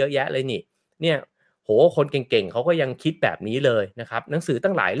บเราตั้งเยอะแยะเลยนี่เนี่ยโหคนเก่งๆเขาก็ยังคิดแบบนี้เลยนะครับหนังสือ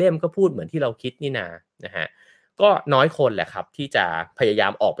ตั้งหลายเล่มก็พูดเหมือนที่เราคิดนี่นานะฮะก็น้อยคนแหละครับที่จะพยายา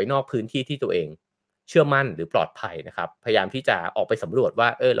มออกไปนอกพื้นที่ที่ตัวเองเชื่อมั่นหรือปลอดภัยนะครับพยายามที่จะออกไปสำรวจว่า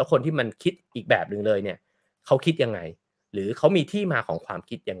แล้วคนที่มันคิดอีกแบบหนึ่งเลยเนี่ยเขาคิดยังไงหรือเขามีที่มาของความ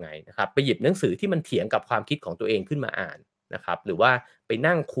คิดยังไงนะครับไปหยิบหนังสือที่มันเถียงกับความคิดของตัวเองขึ้นมาอ่านนะครับหรือว่าไป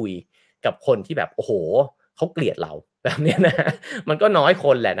นั่งคุยกับคนที่แบบโอ้โห เขาเกลียดเราแบบนี้นะมันก็น้อยค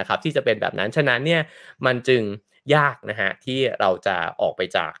นแหละนะครับที่จะเป็นแบบนั้นฉะนั้นเนี่ยมันจึงยากนะฮะที่เราจะออกไป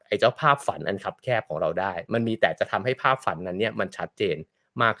จากไอ้เจ้าภาพฝันอันคับแคบของเราได้มันมีแต่จะทำให้ภาพฝันนั้นเนี่ยมันชัดเจน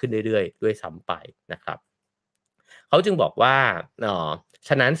มากขึ้นเรื่อยๆด้วยซ้ำไปนะครับเขาจึงบอกว่าฉ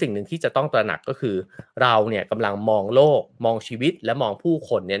ะนั้นสิ่งหนึ่งที่จะต้องตระหนักก็คือเราเนี่ยกำลังมองโลกมองชีวิตและมองผู้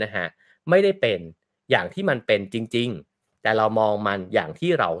คนเนี่ยนะฮะไม่ได้เป็นอย่างที่มันเป็นจริง แต่เรามองมันอย่าง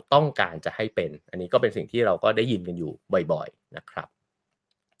ที่เราต้องการจะให้เป็นอันนี้ก็เป็นสิ่งที่เราก็ได้ยินกันอยู่บ่อยๆนะครับ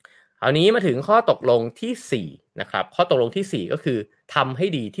คราวนี้มาถึงข้อตกลงที่4นะครับข้อตกลงที่4ก็คือทำให้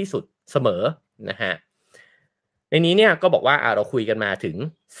ดีที่สุดเสมอนะฮะในนี้เนี่ยก็บอกว่าเราคุยกันมาถึง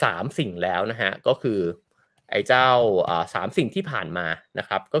3สิ่งแล้วนะฮะก็คือไอ้เจ้า3สิ่งที่ผ่านมานะค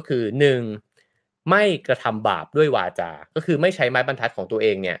รับก็คือ1ไม่กระทำบาปด้วยวาจาก็คือไม่ใช้ไม้บรรทัดของตัวเอ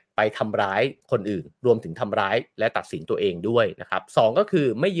งเนี่ยไปทำร้ายคนอื่นรวมถึงทำร้ายและตัดสินตัวเองด้วยนะครับ2ก็คือ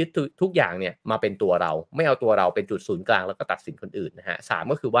ไม่ยึดทุกอย่างเนี่ยมาเป็นตัวเราไม่เอาตัวเราเป็นจุดศูนย์กลางแล้วก็ตัดสินคนอื่นนะฮะ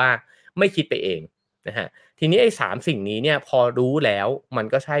3ก็คือว่าไม่คิดไปเองนะฮะทีนี้ไอ้3สิ่งนี้เนี่ยพอรู้แล้วมัน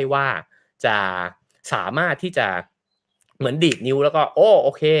ก็ใช่ว่าจะสามารถที่จะเหมือนดีดนิ้วแล้วก็โอ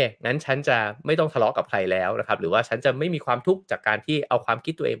เคงั้นฉันจะไม่ต้องทะเลาะกับใครแล้วนะครับหรือว่าฉันจะไม่มีความทุกข์จากการที่เอาความ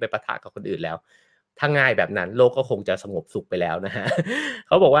คิดตัวเองไปปะทะกับคนอื่นแล้วถ้าง่ายแบบนั้นโลกก็คงจะสงบสุขไปแล้วนะฮะ เ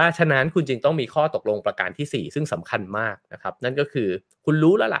ขาบอกว่าฉะนั้นคุณจึงต้องมีข้อตกลงประการที่4ซึ่งสำคัญมากนะครับนั่นก็คือคุณ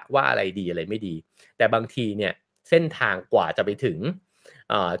รู้แล้วล่ะว่าอะไรดีอะไรไม่ดีแต่บางทีเนี่ยเส้นทางกว่าจะไปถึง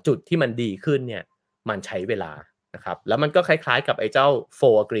จุดที่มันดีขึ้นเนี่ยมันใช้เวลานะครับแล้วมันก็คล้ายๆกับไอ้เจ้า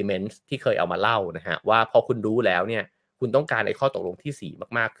4 agreements ที่เคยเอามาเล่านะฮะว่าพอคุณรู้แล้วเนี่ยคุณต้องการไอ้ข้อตกลงที่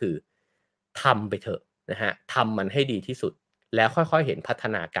4มากๆคือทำไปเถอะนะฮะทำมันให้ดีที่สุดแล้วค่อยๆเห็นพัฒ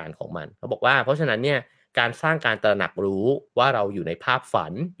นาการของมันเขาบอกว่าเพราะฉะนั้นเนี่ยการสร้างการตระหนักรู้ว่าเราอยู่ในภาพฝั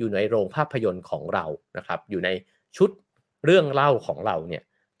นอยู่ในโรงภาพยนตร์ของเรานะครับอยู่ในชุดเรื่องเล่าของเราเนี่ย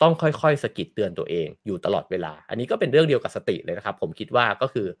ต้องค่อยๆสะกิดเตือนตัวเองอยู่ตลอดเวลาอันนี้ก็เป็นเรื่องเดียวกับสติเลยนะครับผมคิดว่าก็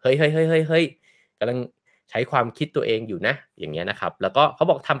คือเฮ้ยๆๆๆๆกำลังใช้ความคิดตัวเองอยู่นะอย่างเงี้ยนะครับแล้วก็เขา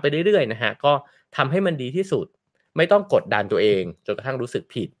บอกทำไปเรื่อยๆนะฮะก็ทำให้มันดีที่สุดไม่ต้องกดดันตัวเองจนกระทั่งรู้สึก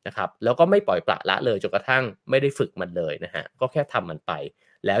ผิดนะครับแล้วก็ไม่ปล่อยปละละเลยจนกระทั่งไม่ได้ฝึกมันเลยนะฮะก็แค่ทำมันไป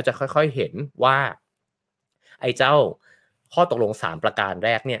แล้วจะค่อยๆเห็นว่าไอ้เจ้าข้อตกลง3ประการแร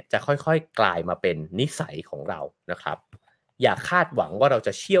กเนี่ยจะค่อยๆกลายมาเป็นนิสัยของเรานะครับอย่าคาดหวังว่าเราจ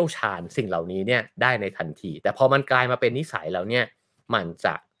ะเชี่ยวชาญสิ่งเหล่านี้เนี่ยได้ในทันทีแต่พอมันกลายมาเป็นนิสัยแล้วเนี่ยมันจ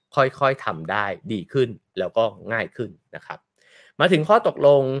ะค่อยๆทำได้ดีขึ้นแล้วก็ง่ายขึ้นนะครับมาถึงข้อตกล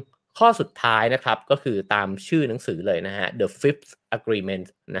งข้อสุดท้ายนะครับก็คือตามชื่อหนังสือเลยนะฮะ The Fifth Agreement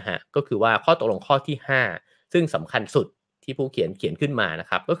นะฮะก็คือว่าข้อตกลงข้อที่5ซึ่งสำคัญสุดที่ผู้เขียนขึ้นมานะ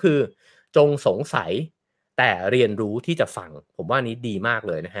ครับก็คือจงสงสัยแต่เรียนรู้ที่จะฟังผมว่านี้ดีมาก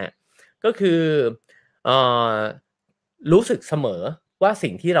เลยนะฮะก็คือเอ่อรู้สึกเสมอว่า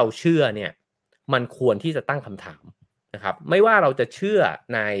สิ่งที่เราเชื่อเนี่ยมันควรที่จะตั้งคำถามนะครับไม่ว่าเราจะเชื่อ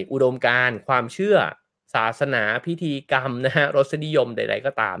ในอุดมการณ์ความเชื่อศาสนาพิธีกรรมนะฮะรสนิยมใดๆ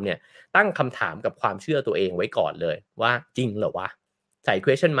ก็ตามเนี่ยตั้งคำถามกับความเชื่อตัวเองไว้ก่อนเลยว่าจริงเหรอวะใส่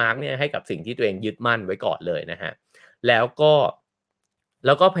question mark เนี่ยให้กับสิ่งที่ตัวเองยึดมั่นไว้ก่อนเลยนะฮะแล้ว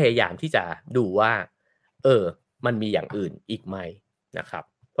ก็พยายามที่จะดูว่ามันมีอย่างอื่นอีกไหมนะครับ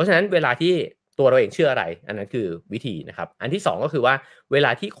เพราะฉะนั้นเวลาที่ตัวเราเองเชื่ออะไรอันนั้นคือวิธีนะครับอันที่2ก็คือว่าเวล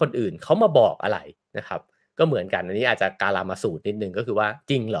าที่คนอื่นเขามาบอกอะไรนะครับก็เหมือนกันอันนี้อาจจะกาลามาสูตรนิดนึงก็คือว่า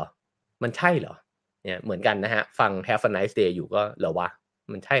จริงเหรอมันใช่เหรอเนี่ยเหมือนกันนะฮะฟัง Have a nice day อยู่ก็เหรอวะ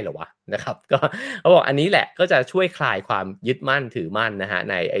มันใช่เหรอวะนะครับก็เขาบอกอันนี้แหละก็จะช่วยคลายความยึดมั่นถือมั่นนะฮะ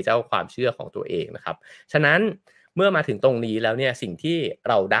ในไอ้เจ้าความเชื่อของตัวเองนะครับฉะนั้นเมื่อมาถึงตรงนี้แล้วเนี่ยสิ่งที่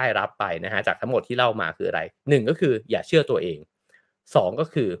เราได้รับไปนะฮะจากทั้งหมดที่เล่ามาคืออะไร1ก็คืออย่าเชื่อตัวเอง2ก็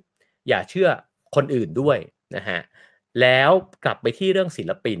คืออย่าเชื่อคนอื่นด้วยนะฮะแล้วกลับไปที่เรื่องศิ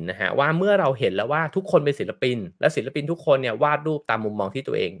ลปินนะฮะว่าเมื่อเราเห็นแล้วว่าทุกคนเป็นศิลปินและศิลปินทุกคนเนี่ยวาดรูปตามมุมมองที่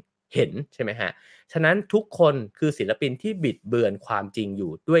ตัวเองเห็นใช่ไหมฮะฉะนั้นทุกคนคือศิลปินที่บิดเบือนความจริงอ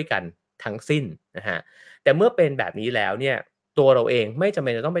ยู่ด้วยกันทั้งสิ้นนะฮะแต่เมื่อเป็นแบบนี้แล้วเนี่ยตัวเราเองไม่จำเป็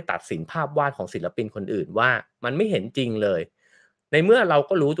นจะต้องไปตัดสินภาพวาดของศิลปินคนอื่นว่ามันไม่เห็นจริงเลยในเมื่อเรา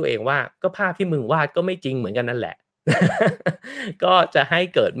ก็รู้ตัวเองว่าก็ภาพที่มึงวาดก็ไม่จริงเหมือนกันนั่นแหละ ก็จะให้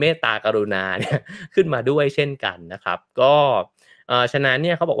เกิดเมตตากรุณาเนี่ยขึ้นมาด้วยเช่นกันนะครับก็ฉะนั้นเ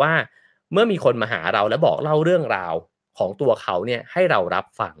นี่ยเขาบอกว่าเมื่อมีคนมาหาเราแล้วบอกเล่าเรื่องราวของตัวเขาเนี่ยให้เรารับ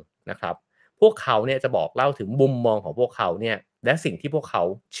ฟังนะครับพวกเขาเนี่ยจะบอกเล่าถึงมุมมองของพวกเขาเนี่ยและสิ่งที่พวกเขา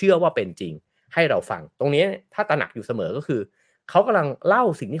เชื่อว่าเป็นจริงให้เราฟังตรงนี้ถ้าตระหนักอยู่เสมอก็คือเขากำลังเล่า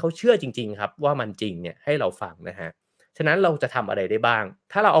สิ่งที่เขาเชื่อจริงๆครับว่ามันจริงเนี่ยให้เราฟังนะฮะ ฉะนั้นเราจะทำอะไรได้บ้าง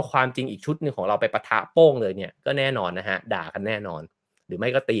ถ้าเราเอาความจริงอีกชุดหนึ่งของเราไปปะทะโป้งเลยเนี่ยก็แน่นอนนะฮะด่ากันแน่นอนหรือไม่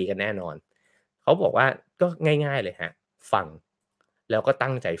ก็ตีกันแน่นอนเขาบอกว่าก็ง่ายๆเลยฮะฟังแล้วก็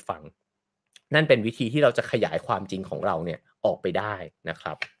ตั้งใจฟังนั่นเป็นวิธีที่เราจะขยายความจริงของเราเนี่ยออกไปได้นะค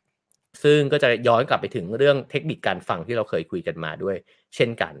รับซึ่งก็จะย้อนกลับไปถึงเรื่องเทคนิคการฟังที่เราเคยคุยกันมาด้วยเช่น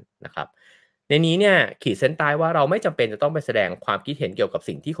กันนะครับในนี้เนี่ยขีดเส้นใต้ว่าเราไม่จำเป็นจะต้องไปแสดงความคิดเห็นเกี่ยวกับ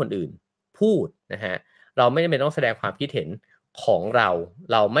สิ่งที่คนอื่นพูดนะฮะ เราไม่จำเป็นต้องแสดงความคิดเห็นของเรา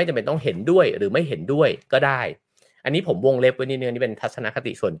เราไม่จำเป็นต้องเห็นด้วยหรือไม่เห็นด้วยก็ได้ อันนี้ผมวงเล็บไว้นิดนึงนี่เป็นทัศนค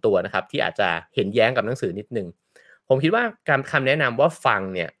ติส่วนตัวนะครับที่อาจจะเห็นแย้งกับหนังสือนิดนึงผ ผมคิดว่าการคำแนะนำว่าฟัง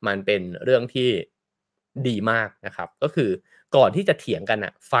เนี่ยมันเป็นเรื่องที่ดีมากนะครับก็คือก่อนที่จะเถียงกันน่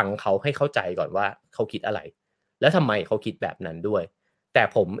ะฟังเขาให้เข้าใจก่อนว่าเขาคิดอะไรแล้วทำไมเขาคิดแบบนั้นด้วยแต่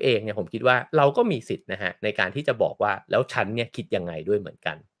ผมเองเนี่ยผมคิดว่าเราก็มีสิทธิ์นะครับในการที่จะบอกว่าแล้วฉันเนี่ยคิดยังไงด้วยเหมือน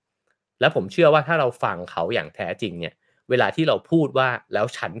กันแล้วผมเชื่อว่าถ้าเราฟังเขาอย่างแท้จริงเนี่ยเวลาที่เราพูดว่าแล้ว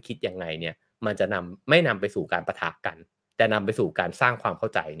ฉันคิดยังไงเนี่ยมันจะไม่นำไปสู่การปะทะกันแต่นำไปสู่การสร้างความเข้า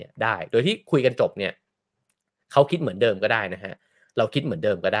ใจเนี่ยได้โดยที่คุยกันจบเนี่ยเขาคิดเหมือนเดิมก็ได้นะครับเราคิดเหมือนเ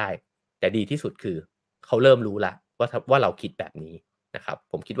ดิมก็ได้แต่ดีที่สุดคือเขาเริ่มรู้แล้วว่าเราคิดแบบนี้นะครับ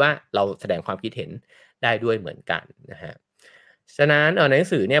ผมคิดว่าเราแสดงความคิดเห็นได้ด้วยเหมือนกันนะฮะฉะนั้นในหนัง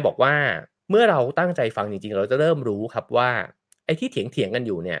สือเนี่ยบอกว่าเมื่อเราตั้งใจฟังจริงๆเราจะเริ่มรู้ครับว่าไอ้ที่เถียงกันอ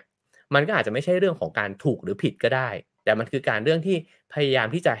ยู่เนี่ยมันก็อาจจะไม่ใช่เรื่องของการถูกหรือผิดก็ได้แต่มันคือการเรื่องที่พยายาม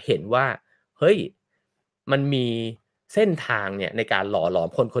ที่จะเห็นว่าเฮ้ยมันมีเส้นทางเนี่ยในการหล่อหลอม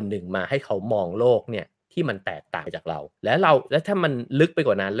คนคนหนึ่งมาให้เขามองโลกเนี่ยที่มันแตกต่างจากเราแล้วถ้ามันลึกไปก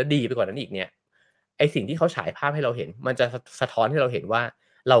ว่านั้นและดีไปกว่านั้นอีกเนี่ยไอ้สิ่งที่เขาฉายภาพให้เราเห็นมันจะสะท้อนให้เราเห็นว่า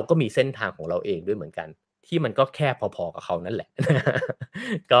เราก็มีเส้นทางของเราเองด้วยเหมือนกันที่มันก็แคบพอๆกับเขานั่นแหละ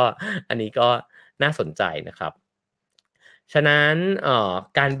ก็อันนี้ก็น่าสนใจนะครับฉะนั้น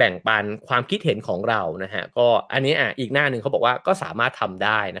การแบ่งปันความคิดเห็นของเรานะครับก็อันนี้อีกหน้าหนึ่งเขาบอกว่าก็สามารถทำไ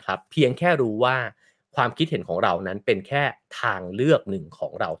ด้นะครับเพียงแค่รู้ว่าความคิดเห็นของเรานั้นเป็นแค่ทางเลือกหนึ่งขอ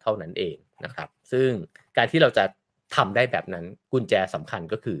งเราเท่านั้นเองนะครับซึ่งการที่เราจะทำได้แบบนั้นกุญแจสำคัญ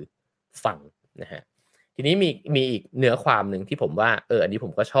ก็คือฟังนะฮะทีนี้มีอีกเนื้อความหนึ่งที่ผมว่าอันนี้ผ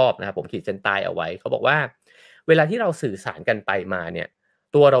มก็ชอบนะครับผมขีดเส้นใต้เอาไว้เขาบอกว่าเวลาที่เราสื่อสารกันไปมาเนี่ย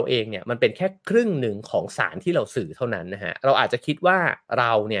ตัวเราเองเนี่ยมันเป็นแค่ครึ่งหนึ่งของสารที่เราสื่อเท่านั้นนะฮะเราอาจจะคิดว่าเร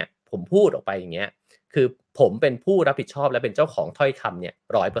าเนี่ยผมพูดออกไปอย่างเงี้ยคือผมเป็นผู้รับผิดชอบและเป็นเจ้าของถ้อยคำเนี่ย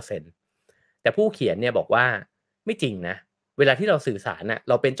100%แต่ผู้เขียนเนี่ยบอกว่าไม่จริงนะเวลาที่เราสื่อสารน่ะ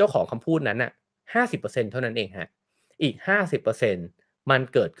เราเป็นเจ้าของคำพูดนั้นน่ะ50%เท่านั้นเองฮะอีก50%มัน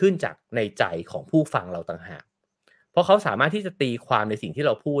เกิดขึ้นจากในใจของผู้ฟังเราต่างหากเพราะเขาสามารถที่จะตีความในสิ่งที่เ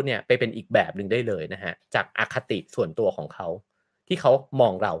ราพูดเนี่ยไปเป็นอีกแบบหนึ่งได้เลยนะฮะจากอคติส่วนตัวของเขา ที่เขามอ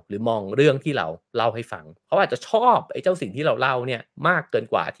งเราหรือมองเรื่องที่เราเล่าให้ฟังเขาอาจจะชอบไอ้เจ้าสิ่งที่เราเล่าเนี่ยมากเกิน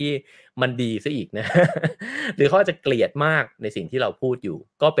กว่าที่มันดีเสียอีกนะหรือเขาอาจจะเกลียดมากในสิ่งที่เราพูดอยู่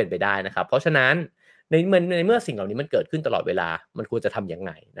ก็เป็นไปได้นะครับเพราะฉะนั้นในเมื่อสิ่งเหล่านี้มันเกิดขึ้นตลอดเวลามันควรจะทำยังไ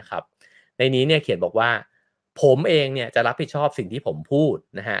งนะครับในนี้เนี่ยเขียนบอกว่าผมเองเนี่ยจะรับผิดชอบสิ่งที่ผมพูด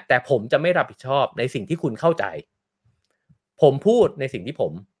นะฮะแต่ผมจะไม่รับผิดชอบในสิ่งที่คุณเข้าใจผมพูดในสิ่งที่ผ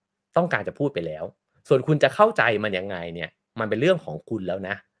มต้องการจะพูดไปแล้ว ส่วนคุณจะเข้าใจมันยังไงเนี่ยมันเป็นเรื่องของคุณแล้วน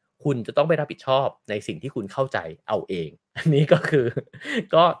ะคุณจะต้องไปรับผิดชอบในสิ่งที่คุณเข้าใจเอาเองอันนี้ก็คือ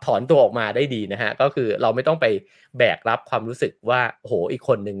ก็ถอนตัวออกมาได้ดีนะฮะก็คือเราไม่ต้องไปแบกรับความรู้สึกว่าโอ้โฮอีกค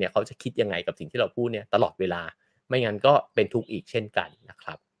นหนึ่งเนี่ยเขาจะคิดยังไงกับสิ่งที่เราพูดเนี่ยตลอดเวลาไม่งั้นก็เป็นทุกข์อีกเช่นกันนะค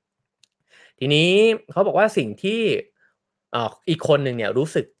รับทีนี้เขาบอกว่าสิ่งที่อีกคนหนึ่งเนี่ยรู้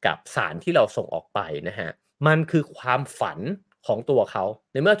สึกกับสารที่เราส่งออกไปนะครับ มันคือความฝันของตัวเขา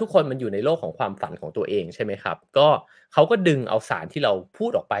ในเมื่อทุกคนมันอยู่ในโลกของความฝันของตัวเองใช่ไหมครับก็เขาก็ดึงเอาสารที่เราพู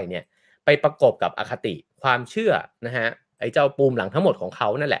ดออกไปเนี่ยไปประกบกับอคติความเชื่อนะครับไอ้เจ้าปูมหลังทั้งหมดของเขา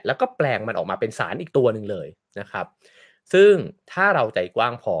นั่นแหละแล้วก็แปลงมันออกมาเป็นสารอีกตัวหนึ่งเลยนะครับซึ่งถ้าเราใจกว้า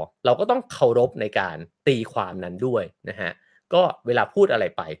งพอเราก็ต้องเคารพในการตีความนั้นด้วยนะครับก็เวลาพูดอะไร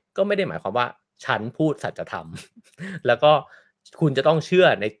ไปก็ไม่ได้หมายความว่าฉันพูดสัจธรรมแล้วก็คุณจะต้องเชื่อ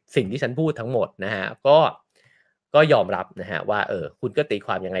ในสิ่งที่ฉันพูดทั้งหมดนะครับก็ยอมรับนะฮะว่าคุณก็ตีค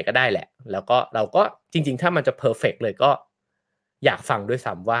วามยังไงก็ได้แหละแล้วก็เราก็จริงๆถ้ามันจะเพอร์เฟกต์เลยก็อยากฟังด้วย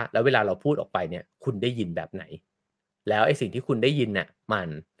ซ้ำว่าแล้วเวลาเราพูดออกไปเนี่ยคุณได้ยินแบบไหนแล้วไอ้สิ่งที่คุณได้ยินน่ะ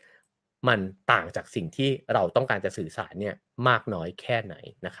มันต่างจากสิ่งที่เราต้องการจะสื่อสารเนี่ยมากน้อยแค่ไหน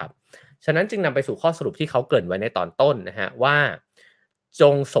นะครับฉะนั้นจึงนำไปสู่ข้อสรุปที่เขาเกริ่นไว้ในตอนต้นนะฮะว่าจ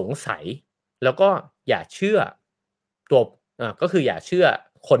งสงสัยแล้วก็อย่าเชื่อตัวก็คืออย่าเชื่อ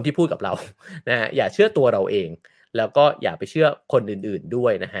คนที่พูดกับเรานะฮะอย่าเชื่อตัวเราเอง แล้วก็อย่าไปเชื่อคนอื่นๆด้ว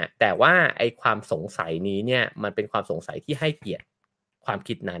ยนะฮะแต่ว่าไอ้ความสงสัยนี้เนี่ยมันเป็นความสงสัยที่ให้เกียรติความ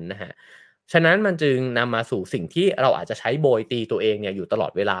คิดนั้นนะฮะฉะนั้นมันจึงนำมาสู่สิ่งที่เราอาจจะใช้โบยตีตัวเองเนี่ยอยู่ตลอ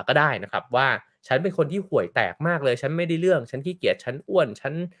ดเวลาก็ได้นะครับว่าฉันเป็นคนที่ห่วยแตกมากเลยฉันไม่ได้เรื่องฉันขี้เกียจฉันอ้วนฉั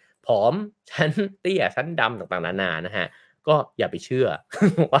นผอมฉันเตี้ยฉันดำต่างๆนานานะฮะก็อย่าไปเชื่อ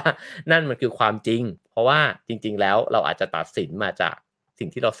ว่านั่นมันคือความจริงเพราะว่าจริงๆแล้วเราอาจจะตัดสินมาจากสิ่ง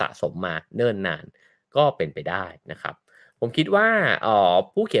ที่เราสะสมมาเนิ่นนาน ก็เป็นไปได้นะครับผมคิดว่า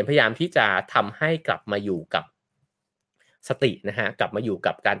ผู้เขียนพยายามที่จะทำให้กลับมาอยู่กับสตินะฮะกลับมาอยู่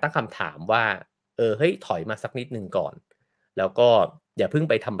กับการตั้งคำถามว่าเฮ้ยถอยมาสักนิดหนึ่งก่อนแล้วก็อย่าเพิ่ง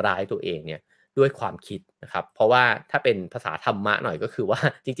ไปทำร้ายตัวเองเนี่ยด้วยความคิดนะครับเพราะว่าถ้าเป็นภาษาธรรมะหน่อยก็คือว่า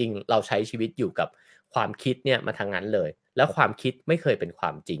จริงๆเราใช้ชีวิตอยู่กับความคิดเนี่ยมาทั้งนั้นเลยแล้วความคิดไม่เคยเป็นควา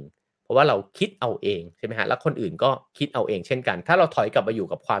มจริง ราะว่าเราคิดเอาเองใช่ไหมฮะแล้วคนอื่นก็คิดเอาเองเช่นกันถ้าเราถอยกลับมาอยู่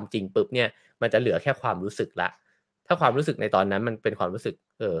กับความจริงปุ๊บเนี่ยมันจะเหลือแค่ความรู้สึกละถ้าความรู้สึกในตอนนั้นมันเป็นความรู้สึก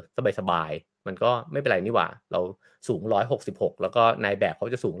สบายๆมันก็ไม่เป็นไรนี่หว่าเราสูง166แล้วก็นายแบบเขา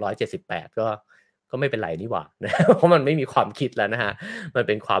จะสูง178ก็ไม่เป็นไรนี่หว่านะเพราะมันไม่มีความคิดแล้วนะครับมันเ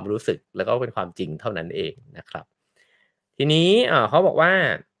ป็นความรู้สึกแล้วก็เป็นความจริงเท่านั้นเองนะครับทีนี้เขาบอกว่า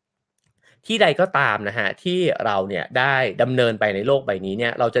ที่ใดก็ตามนะฮะที่เราเนี่ยได้ดำเนินไปในโลกใบนี้เนี่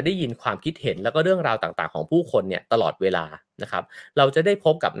ยเราจะได้ยินความคิดเห็นแล้วก็เรื่องราวต่างๆของผู้คนเนี่ยตลอดเวลานะครับเราจะได้พ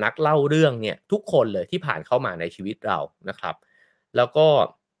บกับนักเล่าเรื่องเนี่ยทุกคนเลยที่ผ่านเข้ามาในชีวิตเรานะครับแล้วก็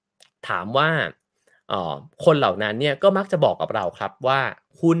ถามว่าคนเหล่านั้นเนี่ยก็มักจะบอกกับเราครับว่า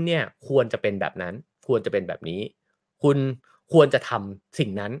คุณเนี่ยควรจะเป็นแบบนั้นควรจะเป็นแบบนี้คุณควรจะทำสิ่ง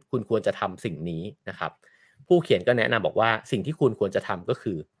นั้นคุณควรจะทำสิ่งนี้นะครับผู้เขียนก็แนะนำบอกว่าสิ่งที่คุณควรจะทำก็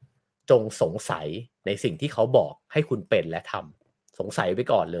คือจงสงสัยในสิ่งที่เขาบอกให้คุณเป็นและทำสงสัยไว้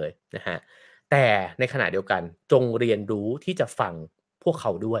ก่อนเลยนะฮะแต่ในขณะเดียวกันจงเรียนรู้ที่จะฟังพวกเข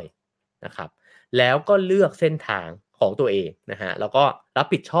าด้วยนะครับแล้วก็เลือกเส้นทางของตัวเองนะฮะแล้วก็รับ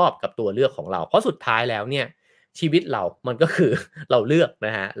ผิดชอบกับตัวเลือกของเราเพราะสุดท้ายแล้วเนี่ยชีวิตเรามันก็คือ เราเลือกน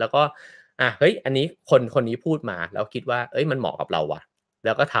ะฮะแล้วก็เฮ้ยอันนี้คนนี้พูดมาแล้วคิดว่าเอ้ยมันเหมาะกับเราว่ะแ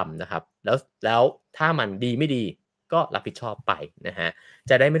ล้วก็ทำนะครับแล้วถ้ามันดีไม่ดีก็รับผิดชอบไปนะฮะ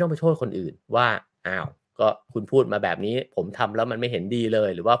จะได้ไม่ต้องไปโทษคนอื่นว่าอ้าวก็คุณพูดมาแบบนี้ผมทำแล้วมันไม่เห็นดีเลย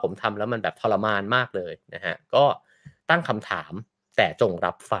หรือว่าผมทำแล้วมันแบบทรมานมากเลยนะฮะก็ตั้งคำถามแต่จง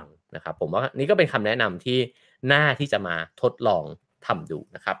รับฟังนะครับผมว่านี่ก็เป็นคำแนะนำที่น่าที่จะมาทดลองทำดู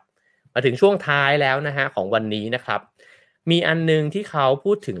นะครับมาถึงช่วงท้ายแล้วนะฮะของวันนี้นะครับมีอันนึงที่เขา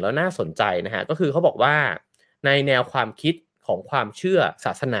พูดถึงแล้วน่าสนใจนะฮะก็คือเขาบอกว่าในแนวความคิดของความเชื่อศ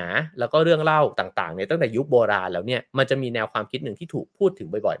าสนาแล้วก็เรื่องเล่าต่างๆเนี่ยตั้งแต่ยุคโบราณแล้วเนี่ยมันจะมีแนวความคิดหนึ่งที่ถูกพูดถึง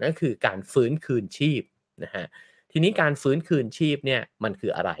บ่อยๆนั่นคือการฟื้นคืนชีพนะฮะทีนี้การฟื้นคืนชีพเนี่ยมันคื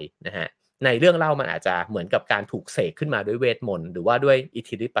ออะไรนะฮะในเรื่องเล่ามันอาจจะเหมือนกับการถูกเสกขึ้นมาด้วยเวทมนต์หรือว่าด้วยอิท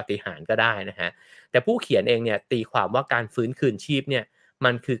ธิฤทธิปาฏิหาริย์ก็ได้นะฮะแต่ผู้เขียนเองเนี่ยตีความว่าการฟื้นคืนชีพเนี่ย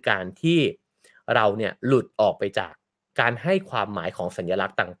มันคือการที่เราเนี่ยหลุดออกไปจากการให้ความหมายของสัญลัก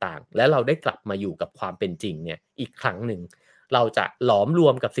ษณ์ต่างๆและเราได้กลับมาอยู่กับความเป็นจริงเนี่ยอีกครั้งหนึ่งเราจะหลอมรว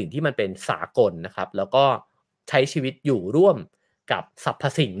มกับสิ่งที่มันเป็นสากลนะครับแล้วก็ใช้ชีวิตอยู่ร่วมกับสรรพ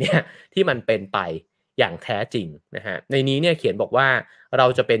สิ่งเนี่ยที่มันเป็นไปอย่างแท้จริงนะฮะในนี้เนี่ยเขียนบอกว่าเรา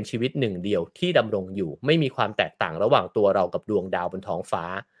จะเป็นชีวิตหนึ่งเดียวที่ดำรงอยู่ไม่มีความแตกต่างระหว่างตัวเรากับดวงดาวบนท้องฟ้า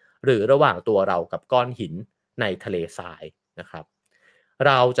หรือระหว่างตัวเรากับก้อนหินในทะเลทรายนะครับเ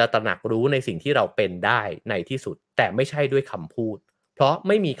ราจะตระหนักรู้ในสิ่งที่เราเป็นได้ในที่สุดแต่ไม่ใช่ด้วยคำพูดเพราะไ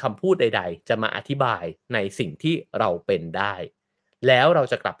ม่มีคำพูดใดๆจะมาอธิบายในสิ่งที่เราเป็นได้แล้วเรา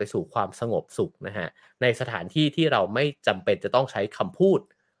จะกลับไปสู่ความสงบสุขนะฮะในสถานที่ที่เราไม่จำเป็นจะต้องใช้คำพูด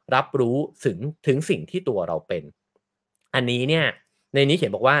รับรู้ถึงสิ่งที่ตัวเราเป็นอันนี้เนี่ยในนี้เขีย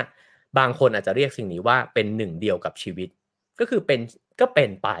นบอกว่าบางคนอาจจะเรียกสิ่งนี้ว่าเป็นหนึ่งเดียวกับชีวิตก็คือก็เป็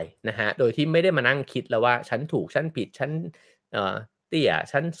นไปนะฮะโดยที่ไม่ได้มานั่งคิดแล้วว่าฉันถูกฉันผิดฉันเอ่อ เตี้ย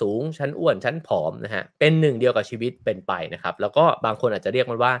ชั้นสูงชั้นอ้วนชั้นผอมนะฮะเป็นหนึ่งเดียวกับชีวิตเป็นไปนะครับแล้วก็บางคนอาจจะเรียก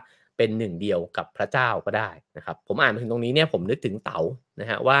มันว่าเป็นหนึ่งเดียวกับพระเจ้าก็ได้นะครับผมอ่านมาถึงตรงนี้เนี่ยผมนึกถึงเต๋านะ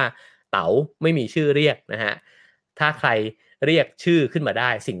ฮะว่าเต๋าไม่มีชื่อเรียกนะฮะถ้าใครเรียกชื่อขึ้นมาได้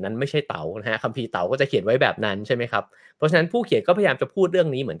สิ่งนั้นไม่ใช่เต๋านะฮะคัมภีร์เต๋าก็จะเขียนไว้แบบนั้นใช่ไหมครับเพราะฉะนั้นผู้เขียนก็พยายามจะพูดเรื่อง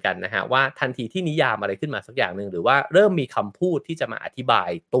นี้เหมือนกันนะฮะว่าทันทีที่นิยามอะไรขึ้นมาสักอย่างหนึ่งหรือว่าเริ่มมีคำพูดที่จะมาอธิบาย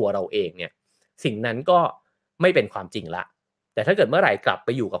ตัวเราเองเนี่ยสิ่งนั้นก็ไม่เป็นความจริงละ แต่ถ้าเกิดเมื่อไหร่กลับไป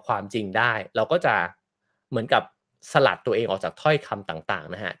อยู่กับความจริงได้เราก็จะเหมือนกับสลัดตัวเองออกจากถ้อยคำต่าง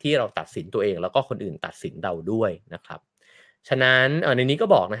ๆนะฮะที่เราตัดสินตัวเองแล้วก็คนอื่นตัดสินเราด้วยนะครับฉะนั้นในนี้ก็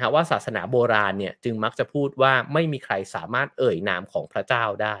บอกนะฮะว่าศาสนาโบราณเนี่ยจึงมักจะพูดว่าไม่มีใครสามารถเอ่ยนามของพระเจ้า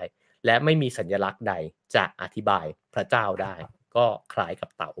ได้และไม่มีสัญลักษณ์ใดจะอธิบายพระเจ้าได้ก็คล้ายกับ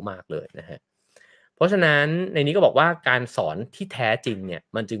เต๋ามากเลยนะฮะเพราะฉะนั้นในนี้ก็บอกว่าการสอนที่แท้จริงเนี่ย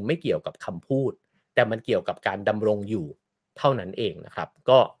มันจึงไม่เกี่ยวกับคำพูดแต่มันเกี่ยวกับการดำรงอยู่ เท่านั้นเองนะครับ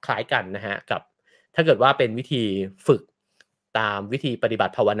ก็คล้ายกันนะฮะกับถ้าเกิดว่าเป็นวิธีฝึกตามวิธีปฏิบั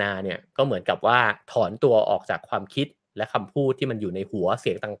ติภาวนาเนี่ยก็เหมือนกับว่าถอนตัวออกจากความคิดและคำพูดที่มันอยู่ในหัวเ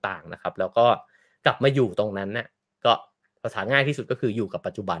สียงต่างๆนะครับแล้วก็กลับมาอยู่ตรงนั้นน่ะก็ภาษาง่ายที่สุดก็คืออยู่กับ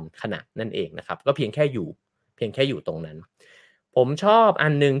ปัจจุบันขณะนั่นเองนะครับก็เพียงแค่อยู่ตรงนั้นผมชอบอั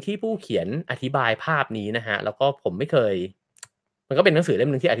นนึงที่ผู้เขียนอธิบายภาพนี้นะฮะแล้วก็ผมไม่เคยมันก็เป็นหนังสือเล่ม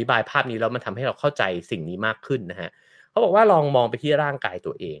นึงที่อธิบายภาพนี้แล้วมันทำให้เราเข้าใจสิ่งนี้มากขึ้นนะฮะ เขาบอกว่าลองมองไปที่ร่างกาย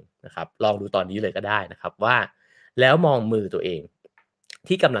ตัวเองนะครับลองดูตอนนี้เลยก็ได้นะครับว่าแล้วมองมือตัวเอง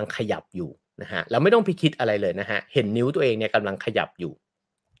ที่กำลังขยับอยู่นะฮะแล้วไม่ต้องไปคิดอะไรเลยนะฮะเห็นนิ้วตัวเองเนี่ยกำลังขยับอยู่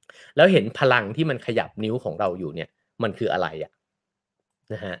แล้วเห็นพลังที่มันขยับนิ้วของเราอยู่เนี่ยมันคืออะไรอะ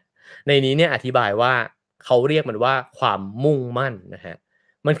นะฮะในนี้เนี่ยอธิบายว่าเขาเรียกมันว่าความมุ่งมั่นนะฮะ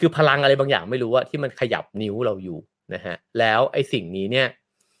มันคือพลังอะไรบางอย่างไม่รู้อะที่มันขยับนิ้วเราอยู่นะฮะแล้วไอ้สิ่งนี้เนี่ย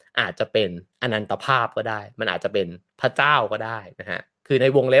อาจจะเป็นอนันตภาพก็ได้มันอาจจะเป็นพระเจ้าก็ได้นะฮะคือใน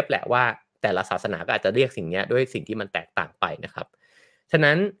วงเล็บแหละว่าแต่ละศาสนาก็อาจจะเรียกสิ่งนี้ด้วยสิ่งที่มันแตกต่างไปนะครับฉะ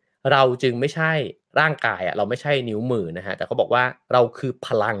นั้นเราจึงไม่ใช่ร่างกายอะเราไม่ใช่นิ้วมือนะฮะแต่เขาบอกว่าเราคือพ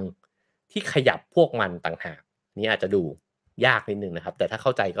ลังที่ขยับพวกมันต่างหากนี่อาจจะดูยากนิดนึงนะครับแต่ถ้าเข้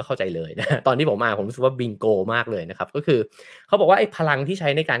าใจก็เข้าใจเลยนะตอนที่ผมผมรู้สึกว่าบิงโกมากเลยนะครับก็คือเขาบอกว่าไอ้พลังที่ใช้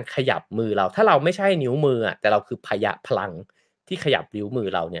ในการขยับมือเราถ้าเราไม่ใช่นิ้วมืออะแต่เราคือพลังที่ขยับนิ้วมือ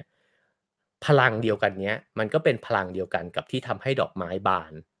เราเนี่ยพลังเดียวกันเนี้ยมันก็เป็นพลังเดียวกันกับที่ทำให้ดอกไม้บา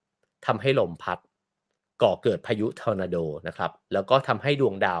นทำให้ลมพัดก่อเกิดพายุทอร์นาโดนะครับแล้วก็ทำให้ด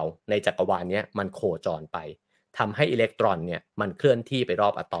วงดาวในจักรวาลเนี้ยมันโคจรไปทำให้อิเล็กตรอนเนี่ยมันเคลื่อนที่ไปรอ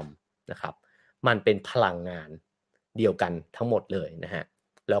บอะตอมนะครับมันเป็นพลังงานเดียวกันทั้งหมดเลยนะฮะ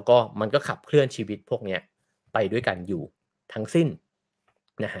แล้วก็มันก็ขับเคลื่อนชีวิตพวกเนี้ยไปด้วยกันอยู่ทั้งสิ้น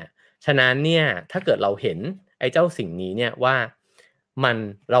นะฮะฉะนั้นเนี่ยถ้าเกิดเราเห็นไอ้เจ้าสิ่งนี้เนี่ยว่ามัน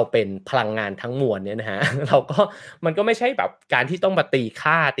เราเป็นพลังงานทั้งมวลเนี่ยนะฮะเราก็มันก็ไม่ใช่แบบการที่ต้องมาตี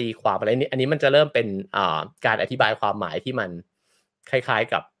ค่าตีความอะไรนี่อันนี้มันจะเริ่มเป็นการอธิบายความหมายที่มันคล้าย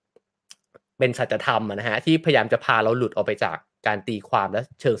ๆกับเป็นสัจธรรมนะฮะที่พยายามจะพาเราหลุดออกไปจากการตีความและ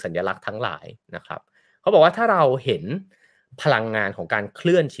เชิงสัญลักษณ์ทั้งหลายนะครับเขาบอกว่าถ้าเราเห็นพลังงานของการเค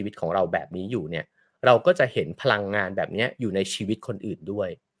ลื่อนชีวิตของเราแบบนี้อยู่เนี่ยเราก็จะเห็นพลังงานแบบนี้อยู่ในชีวิตคนอื่นด้วย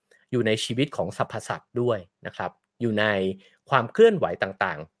อยู่ในชีวิตของสรรพสัตว์ด้วยนะครับอยู่ในความเคลื่อนไหว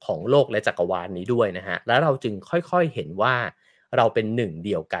ต่างๆของโลกและจักรวาลนี้ด้วยนะฮะแล้วเราจึงค่อยๆเห็นว่าเราเป็นหนึ่งเ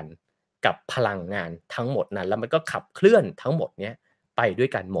ดียวกันกับพลังงานทั้งหมดนั้นแล้วมันก็ขับเคลื่อนทั้งหมดเนี้ยไปด้วย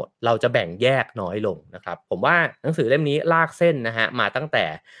กันหมดเราจะแบ่งแยกน้อยลงนะครับผมว่าหนังสือเล่มนี้ลากเส้นนะฮะมาตั้งแต่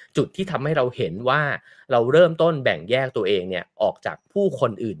จุดที่ทำให้เราเห็นว่าเราเริ่มต้นแบ่งแยกตัวเองเนี่ยออกจากผู้ค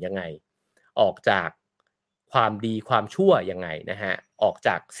นอื่นยังไงออกจากความดีความชั่วยังไงนะฮะออกจ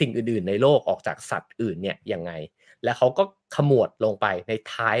ากสิ่งอื่นๆในโลกออกจากสัตว์อื่นเนี่ยยังไงและเขาก็ขมวดลงไปใน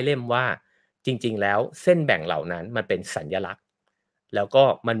ท้ายเล่มว่าจริงๆแล้วเส้นแบ่งเหล่านั้นมันเป็นสัญลักษณ์แล้วก็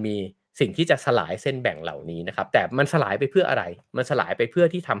มันมีสิ่งที่จะสลายเส้นแบ่งเหล่านี้นะครับแต่มันสลายไปเพื่ออะไรมันสลายไปเพื่อ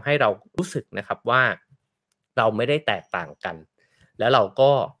ที่ทำให้เรารู้สึกนะครับว่าเราไม่ได้แตกต่างกันแล้วเรา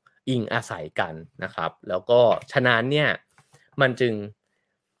ก็อิงอาศัยกันนะครับแล้วก็ฉะนั้นเนี่ยมันจึง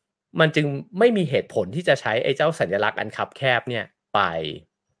มันจึงไม่มีเหตุผลที่จะใช้ไอ้เจ้าสัญลักษณ์อันคับแคบเนี่ยไป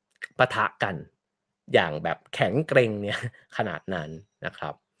ปะทะกันอย่างแบบแข็งเกร็งเนี่ยขนาดนั้นนะครั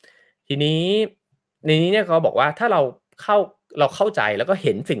บทีนี้ในนี้เนี่ยเขาบอกว่าถ้าเข้าเราเข้าใจแล้วก็เ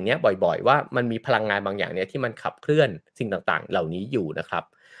ห็นสิ่งเนี้ยบ่อยๆว่ามันมีพลังงานบางอย่างเนี่ยที่มันขับเคลื่อนสิ่งต่างๆเหล่านี้อยู่นะครับ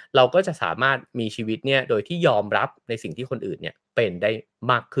เราก็จะสามารถมีชีวิตเนี่ยโดยที่ยอมรับในสิ่งที่คนอื่นเนี่ยเป็นได้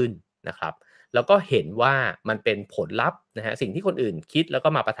มากขึ้นนะครับแล้วก็เห็นว่ามันเป็นผลลัพธ์นะฮะสิ่งที่คนอื่นคิดแล้วก็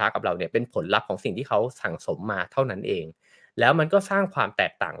มาปะทะกับเราเนี่ยเป็นผลลัพธ์ของสิ่งที่เขาสั่งสมมาเท่านั้นเองแล้วมันก็สร้างความแต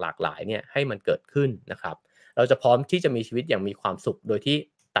กต่างหลากหลายเนี่ยให้มันเกิดขึ้นนะครับเราจะพร้อมที่จะมีชีวิตอย่างมีความสุขโดยที่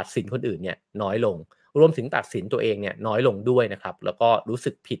ตัดสินคนอื่นเนี่ยน้อยลงรวมถึงตัดสินตัวเองเนี่ยน้อยลงด้วยนะครับแล้วก็รู้สึ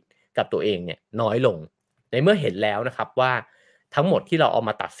กผิดกับตัวเองเนี่ยน้อยลงในเมื่อเห็นแล้วนะครับว่าทั้งหมดที่เราเอา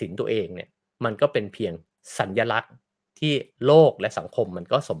มาตัดสินตัวเองเนี่ยมันก็เป็นเพียงสัญลักษณ์ที่โลกและสังคมมัน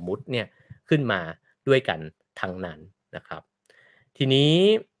ก็สมมุติเนี่ยขึ้นมาด้วยกันทั้งนั้นนะครับทีนี้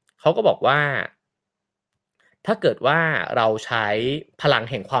เขาก็บอกว่าถ้าเกิดว่าเราใช้พลัง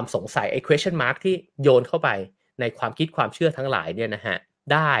แห่งความสงสัยไอ้ question mark ที่โยนเข้าไปในความคิดความเชื่อทั้งหลายเนี่ยนะฮะ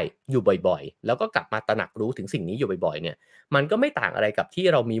ได้อยู่บ่อยๆแล้วก็กลับมาตระหนักรู้ถึงสิ่งนี้อยู่บ่อยๆเนี่ยมันก็ไม่ต่างอะไรกับที่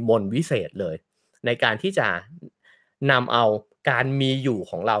เรามีมนต์วิเศษเลยในการที่จะนำเอาการมีอยู่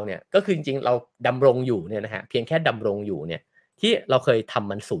ของเราเนี่ยก็คือจริงๆเราดำรงอยู่เนี่ยนะฮะเพียงแค่ดำรงอยู่เนี่ยที่เราเคยท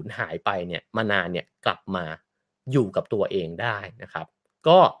ำมันสูญหายไปเนี่ยมานานเนี่ยกลับมาอยู่กับตัวเองได้นะครับ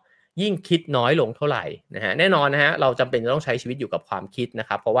ก็ยิ่งคิดน้อยลงเท่าไหร่นะฮะแน่นอนนะฮะเราจำเป็นจะต้องใช้ชีวิตอยู่กับความคิดนะค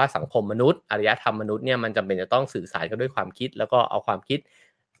รับเพราะว่าสังคมมนุษย์อารยธรรมมนุษย์เนี่ยมันจำเป็นจะต้องสื่อสารกันด้วยความคิดแล้วก็เอาความคิด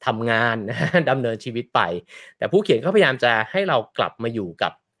ทำงานนะฮะดำเนินชีวิตไปแต่ผู้เขียนก็พยายามจะให้เรากลับมาอยู่กั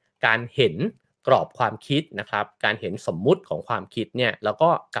บการเห็นกรอบความคิดนะครับการเห็นสมมุติของความคิดเนี่ยแล้วก็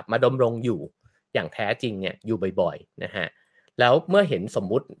กลับมาดำรงอยู่อย่างแท้จริงเนี่ยอยู่บ่อยๆนะฮะแล้วเมื่อเห็นสม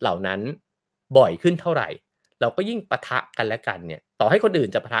มุติเหล่านั้นบ่อยขึ้นเท่าไหร่เราก็ยิ่งปะทะกันและกันเนี่ยต่อให้คนอื่น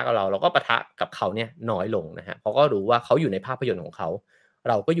จะปะทะกับเราเราก็ปะทะกับเขาเนี่ยน้อยลงนะฮะเพราะก็รู้ว่าเขาอยู่ในภาพยนตร์ของเขา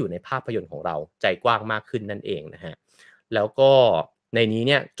เราก็อยู่ในภาพยนตร์ของเราใจกว้างมากขึ้นนั่นเองนะฮะแล้วก็ในนี้เ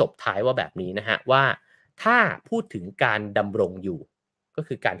นี่ยจบท้ายว่าแบบนี้นะฮะว่าถ้าพูดถึงการดำรงอยู่ก็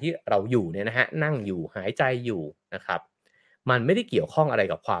คือการที่เราอยู่เนี่ยนะฮะนั่งอยู่หายใจอยู่นะครับมันไม่ได้เกี่ยวข้องอะไร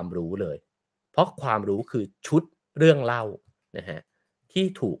กับความรู้เลยเพราะความรู้คือชุดเรื่องเล่านะฮะ ที่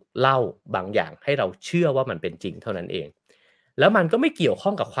ถูกเล่าบางอย่างให้เราเชื่อว่ามันเป็นจริงเท่านั้นเองแล้วมันก็ไม่เกี่ยวข้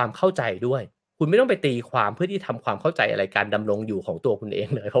องกับความเข้าใจด้วย คุณไม่ต้องไปตีความเพื่อที่ทำความเข้าใจอะไรการดำรงอยู่ของตัวคุณเอง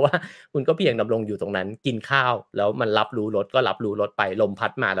เลยเพราะว่าคุณก็เพียงดำรงอยู่ตรงนั้นกินข้าวแล้วมันรับรู้รสก็รับรู้รสไปลมพั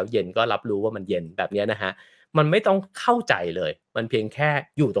ดมาแล้วเย็นก็รับรู้ว่ามันเย็นแบบนี้นะฮะมันไม่ต้องเข้าใจเลยมันเพียงแค่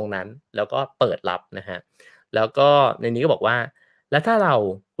อยู่ตรงนั้นแล้วก็เปิดรับนะฮะแล้วก็ในนี้ก็บอกว่าแล้วถ้าเรา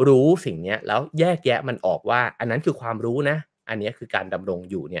รู้สิ่งนี้แล้วแยกแยะมันออกว่าอันนั้นคือความรู้นะอันนี้คือการดำรง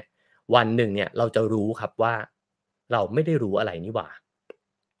อยู่เนี่ยวันหนึ่งเนี่ยเราจะรู้ครับว่าเราไม่ได้รู้อะไรนี่หว่า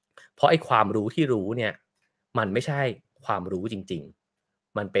เพราะไอ้ความรู้ที่รู้เนี่ยมันไม่ใช่ความรู้จริง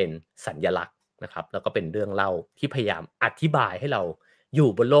ๆมันเป็นสัญลักษณ์นะครับแล้วก็เป็นเรื่องเล่าที่พยายามอธิบายให้เราอยู่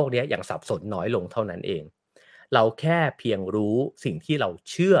บนโลกนี้อย่างสับสนน้อยลงเท่านั้นเองเราแค่เพียงรู้สิ่งที่เรา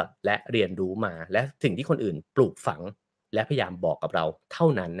เชื่อและเรียนรู้มาและสิ่งที่คนอื่นปลูกฝังและพยายามบอกกับเราเท่า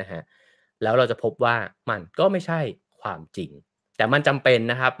นั้นนะฮะแล้วเราจะพบว่ามันก็ไม่ใช่ความจริงแต่มันจำเป็น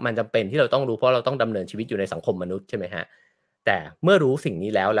นะครับมันจำเป็นที่เราต้องรู้เพราะเราต้องดำเนินชีวิตอยู่ในสังคมมนุษย์ใช่ไหมฮะแต่เมื่อรู้สิ่ง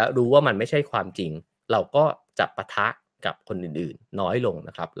นี้แล้วรู้ว่ามันไม่ใช่ความจริงเราก็จะปะทะกับคนอื่นๆน้อยลงน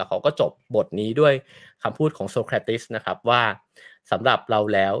ะครับแล้วเขาก็จบบทนี้ด้วยคำพูดของโซเครติสนะครับว่าสำหรับเรา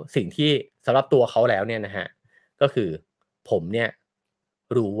แล้วสิ่งที่สำหรับตัวเขาแล้วเนี่ยนะฮะก็คือผมเนี่ย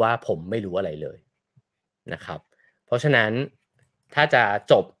รู้ว่าผมไม่รู้อะไรเลยนะครับเพราะฉะนั้นถ้าจะ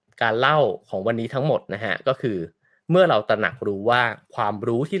จบการเล่าของวันนี้ทั้งหมดนะฮะก็คือเมื่อเราตระหนักรู้ว่าความ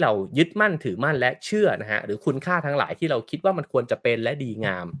รู้ที่เรายึดมั่นถือมั่นและเชื่อนะฮะหรือคุณค่าทั้งหลายที่เราคิดว่ามันควรจะเป็นและดีง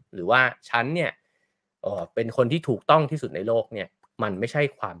ามหรือว่าฉันเนี่ยเป็นคนที่ถูกต้องที่สุดในโลกเนี่ยมันไม่ใช่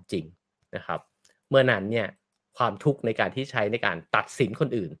ความจริงนะครับเมื่อนั้นเนี่ยความทุกข์ในการที่ใช้ในการตัดสินคน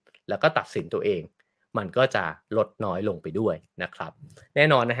อื่นแล้วก็ตัดสินตัวเองมันก็จะลดน้อยลงไปด้วยนะครับแน่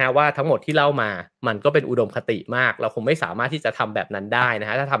นอนนะฮะว่าทั้งหมดที่เล่ามามันก็เป็นอุดมคติมากเราคงไม่สามารถที่จะทำแบบนั้นได้นะ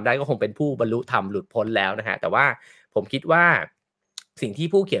ฮะถ้าทำได้ก็คงเป็นผู้บรรลุธรรมหลุดพ้นแล้วนะฮะแต่ว่าผมคิดว่าสิ่งที่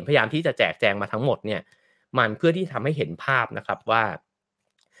ผู้เขียนพยายามที่จะแจกแจงมาทั้งหมดเนี่ยมันเพื่อที่ทำให้เห็นภาพนะครับว่า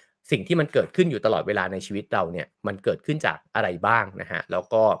สิ่งที่มันเกิดขึ้นอยู่ตลอดเวลาในชีวิตเราเนี่ยมันเกิดขึ้นจากอะไรบ้างนะฮะแล้ว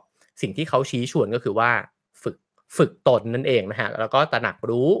ก็สิ่งที่เขาชี้ชวนก็คือว่าฝึกตนนั่นเองนะฮะแล้วก็ตระหนัก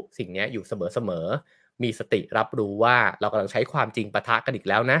รู้สิ่งนี้อยู่เสมอมีสติรับรู้ว่าเรากำลังใช้ความจริงปะทะกันอีก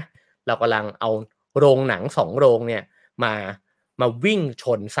แล้วนะเรากำลังเอาโรงหนัง2โรงเนี่ยมาวิ่งช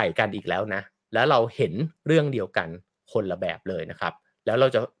นใส่กันอีกแล้วนะแล้วเราเห็นเรื่องเดียวกันคนละแบบเลยนะครับแล้วเรา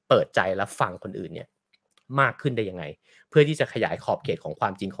จะเปิดใจรับฟังคนอื่นเนี่ยมากขึ้นได้ยังไงเพื่อที่จะขยายขอบเขตของควา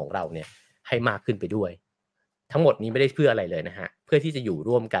มจริงของเราเนี่ยให้มากขึ้นไปด้วยทั้งหมดนี้ไม่ได้เพื่ออะไรเลยนะฮะเพื่อที่จะอยู่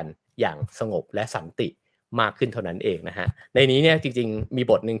ร่วมกันอย่างสงบและสันติมากขึ้นเท่านั้นเองนะฮะในนี้เนี่ยจริงๆมี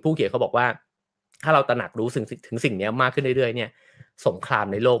บทหนึ่งผู้เขียนเขาบอกว่าถ้าเราตระหนักรู้ถึงสิ่งนี้มากขึ้นเรื่อยๆเนี่ยสงคราม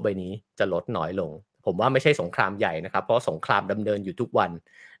ในโลกใบนี้จะลดน้อยลงผมว่าไม่ใช่สงครามใหญ่นะครับเพราะสงครามดำเนินอยู่ทุกวัน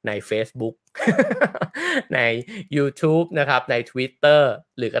ใน Facebook ใน YouTube นะครับใน Twitter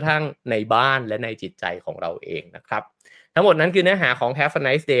หรือกระทั่งในบ้านและในจิตใจของเราเองนะครับทั้งหมดนั้นคือเนื้อหาของ Have a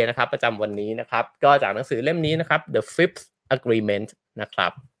Nice Day นะครับประจำวันนี้นะครับก็จากหนังสือเล่มนี้นะครับ The Fifth Agreement นะครั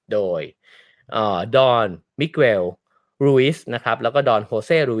บโดยดอนมิเกลรูอิสนะครับแล้วก็ดอนโฮเ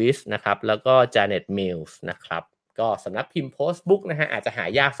ซ่รูอิสนะครับแล้วก็จาเน็ตมิลส์นะครับก็สำนักพิมพ์ Post Book นะฮะอาจจะหา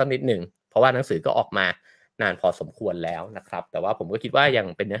ยากสักนิดหนึ่งเพราะว่าหนังสือก็ออกมานานพอสมควรแล้วนะครับแต่ว่าผมก็คิดว่ายัง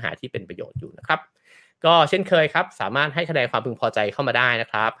เป็นเนื้อหาที่เป็นประโยชน์อยู่นะครับก็เช่นเคยครับสามารถให้คะแนนความพึงพอใจเข้ามาได้นะ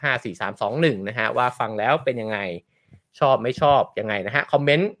ครับ5 4 3 2 1นะฮะว่าฟังแล้วเป็นยังไงชอบไม่ชอบยังไงนะฮะคอมเม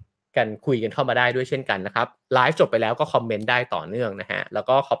นต์กันคุยกันเข้ามาได้ด้วยเช่นกันนะครับไลฟ์จบไปแล้วก็คอมเมนต์ได้ต่อเนื่องนะฮะแล้ว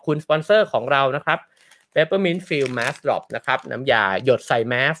ก็ขอบคุณสปอนเซอร์ของเรานะครับ Peppermint Fill Mask Drop นะครับน้ำยาหยดใส่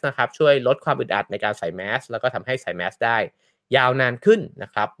แมสนะครับช่วยลดความอึดอัดในการใส่แมสแล้วก็ทำให้ใส่แมสได้ยาวนานขึ้นนะ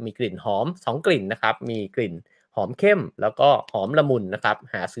ครับมีกลิ่นหอม2กลิ่นนะครับมีกลิ่นหอมเข้มแล้วก็หอมละมุนนะครับ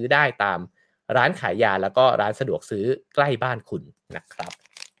หาซื้อได้ตามร้านขายยาแล้วก็ร้านสะดวกซื้อใกล้บ้านคุณนะครับ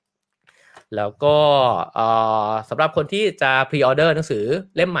แล้วก็สำหรับคนที่จะพรีออเดอร์หนังสือ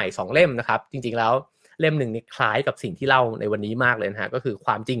เล่มใหม่2เล่มนะครับจริงๆแล้วเล่มหนึ่งนี่คล้ายกับสิ่งที่เล่าในวันนี้มากเลยนะฮะก็คือค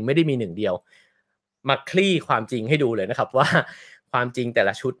วามจริงไม่ได้มีหนึ่งเดียวมาคลี่ความจริงให้ดูเลยนะครับว่าความจริงแต่ล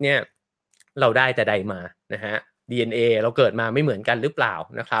ะชุดเนี่ยเราได้แต่ใดมานะฮะ DNA เราเกิดมาไม่เหมือนกันหรือเปล่า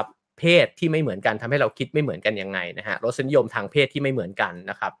นะครับเพศที่ไม่เหมือนกันทำให้เราคิดไม่เหมือนกันยังไงนะฮะรสนิยมทางเพศที่ไม่เหมือนกัน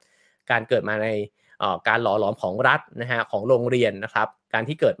นะครับการเกิดมาในการหล่อหลอมของรัฐนะฮะของโรงเรียนนะครับการ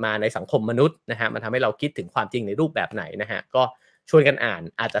ที่เกิดมาในสังคมมนุษย์นะฮะมันทำให้เราคิดถึงความจริงในรูปแบบไหนนะฮะก็ชวนกันอ่าน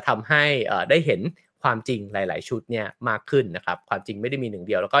อาจจะทำให้ได้เห็นความจริงหลายๆชุดเนี่ยมากขึ้นนะครับความจริงไม่ได้มีหนึ่งเ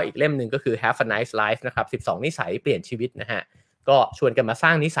ดียวแล้วก็อีกเล่มนึงก็คือ Have a Nice Life นะครับ12นิสัยเปลี่ยนชีวิตนะฮะก็ชวนกันมาสร้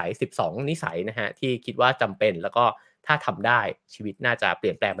างนิสัย12นิสัยนะฮะที่คิดว่าจำเป็นแล้วก็ถ้าทำได้ชีวิตน่าจะเป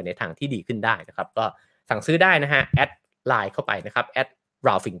ลี่ยนแปลงไปในทางที่ดีขึ้นได้นะครับก็สั่งซื้อได้นะฮะแอดไลน์เข้าไปนะครับแอด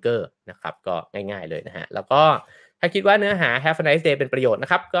Rawfinger นะครับก็ง่ายๆเลยนะฮะแล้วก็ถ้าคิดว่าเนื้อหา Have a Nice Day เป็นประโยชน์น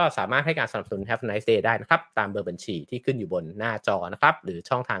ะครับก็สามารถให้การสนับสนุน Have a Nice Day ได้นะครับตามเบอร์บัญชีที่ขึ้นอยู่บนหน้าจอนะครับหรือ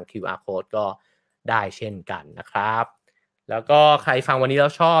ช่องทาง QR Code ก็ ได้เช่นกันนะครับแล้วก็ใครฟังวันนี้แล้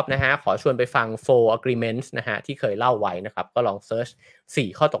วชอบนะฮะขอชวนไปฟัง Four Agreements นะฮะที่เคยเล่าไว้นะครับก็ลองเซิร์ช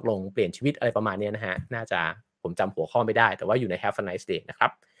4ข้อตกลงเปลี่ยนชีวิตอะไรประมาณนี้นะฮะน่าจะผมจำหัวข้อไม่ได้แต่ว่าอยู่ใน Have a nice day นะครั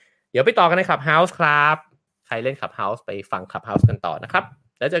บเดี๋ยวไปต่อกันใน Clubhouse ครับใครเล่น Clubhouse ไปฟัง Clubhouse กันต่อนะครับ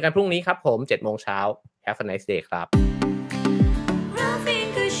แล้วเจอกันพรุ่งนี้ครับผม 7:00 น. Have a nice day ครับ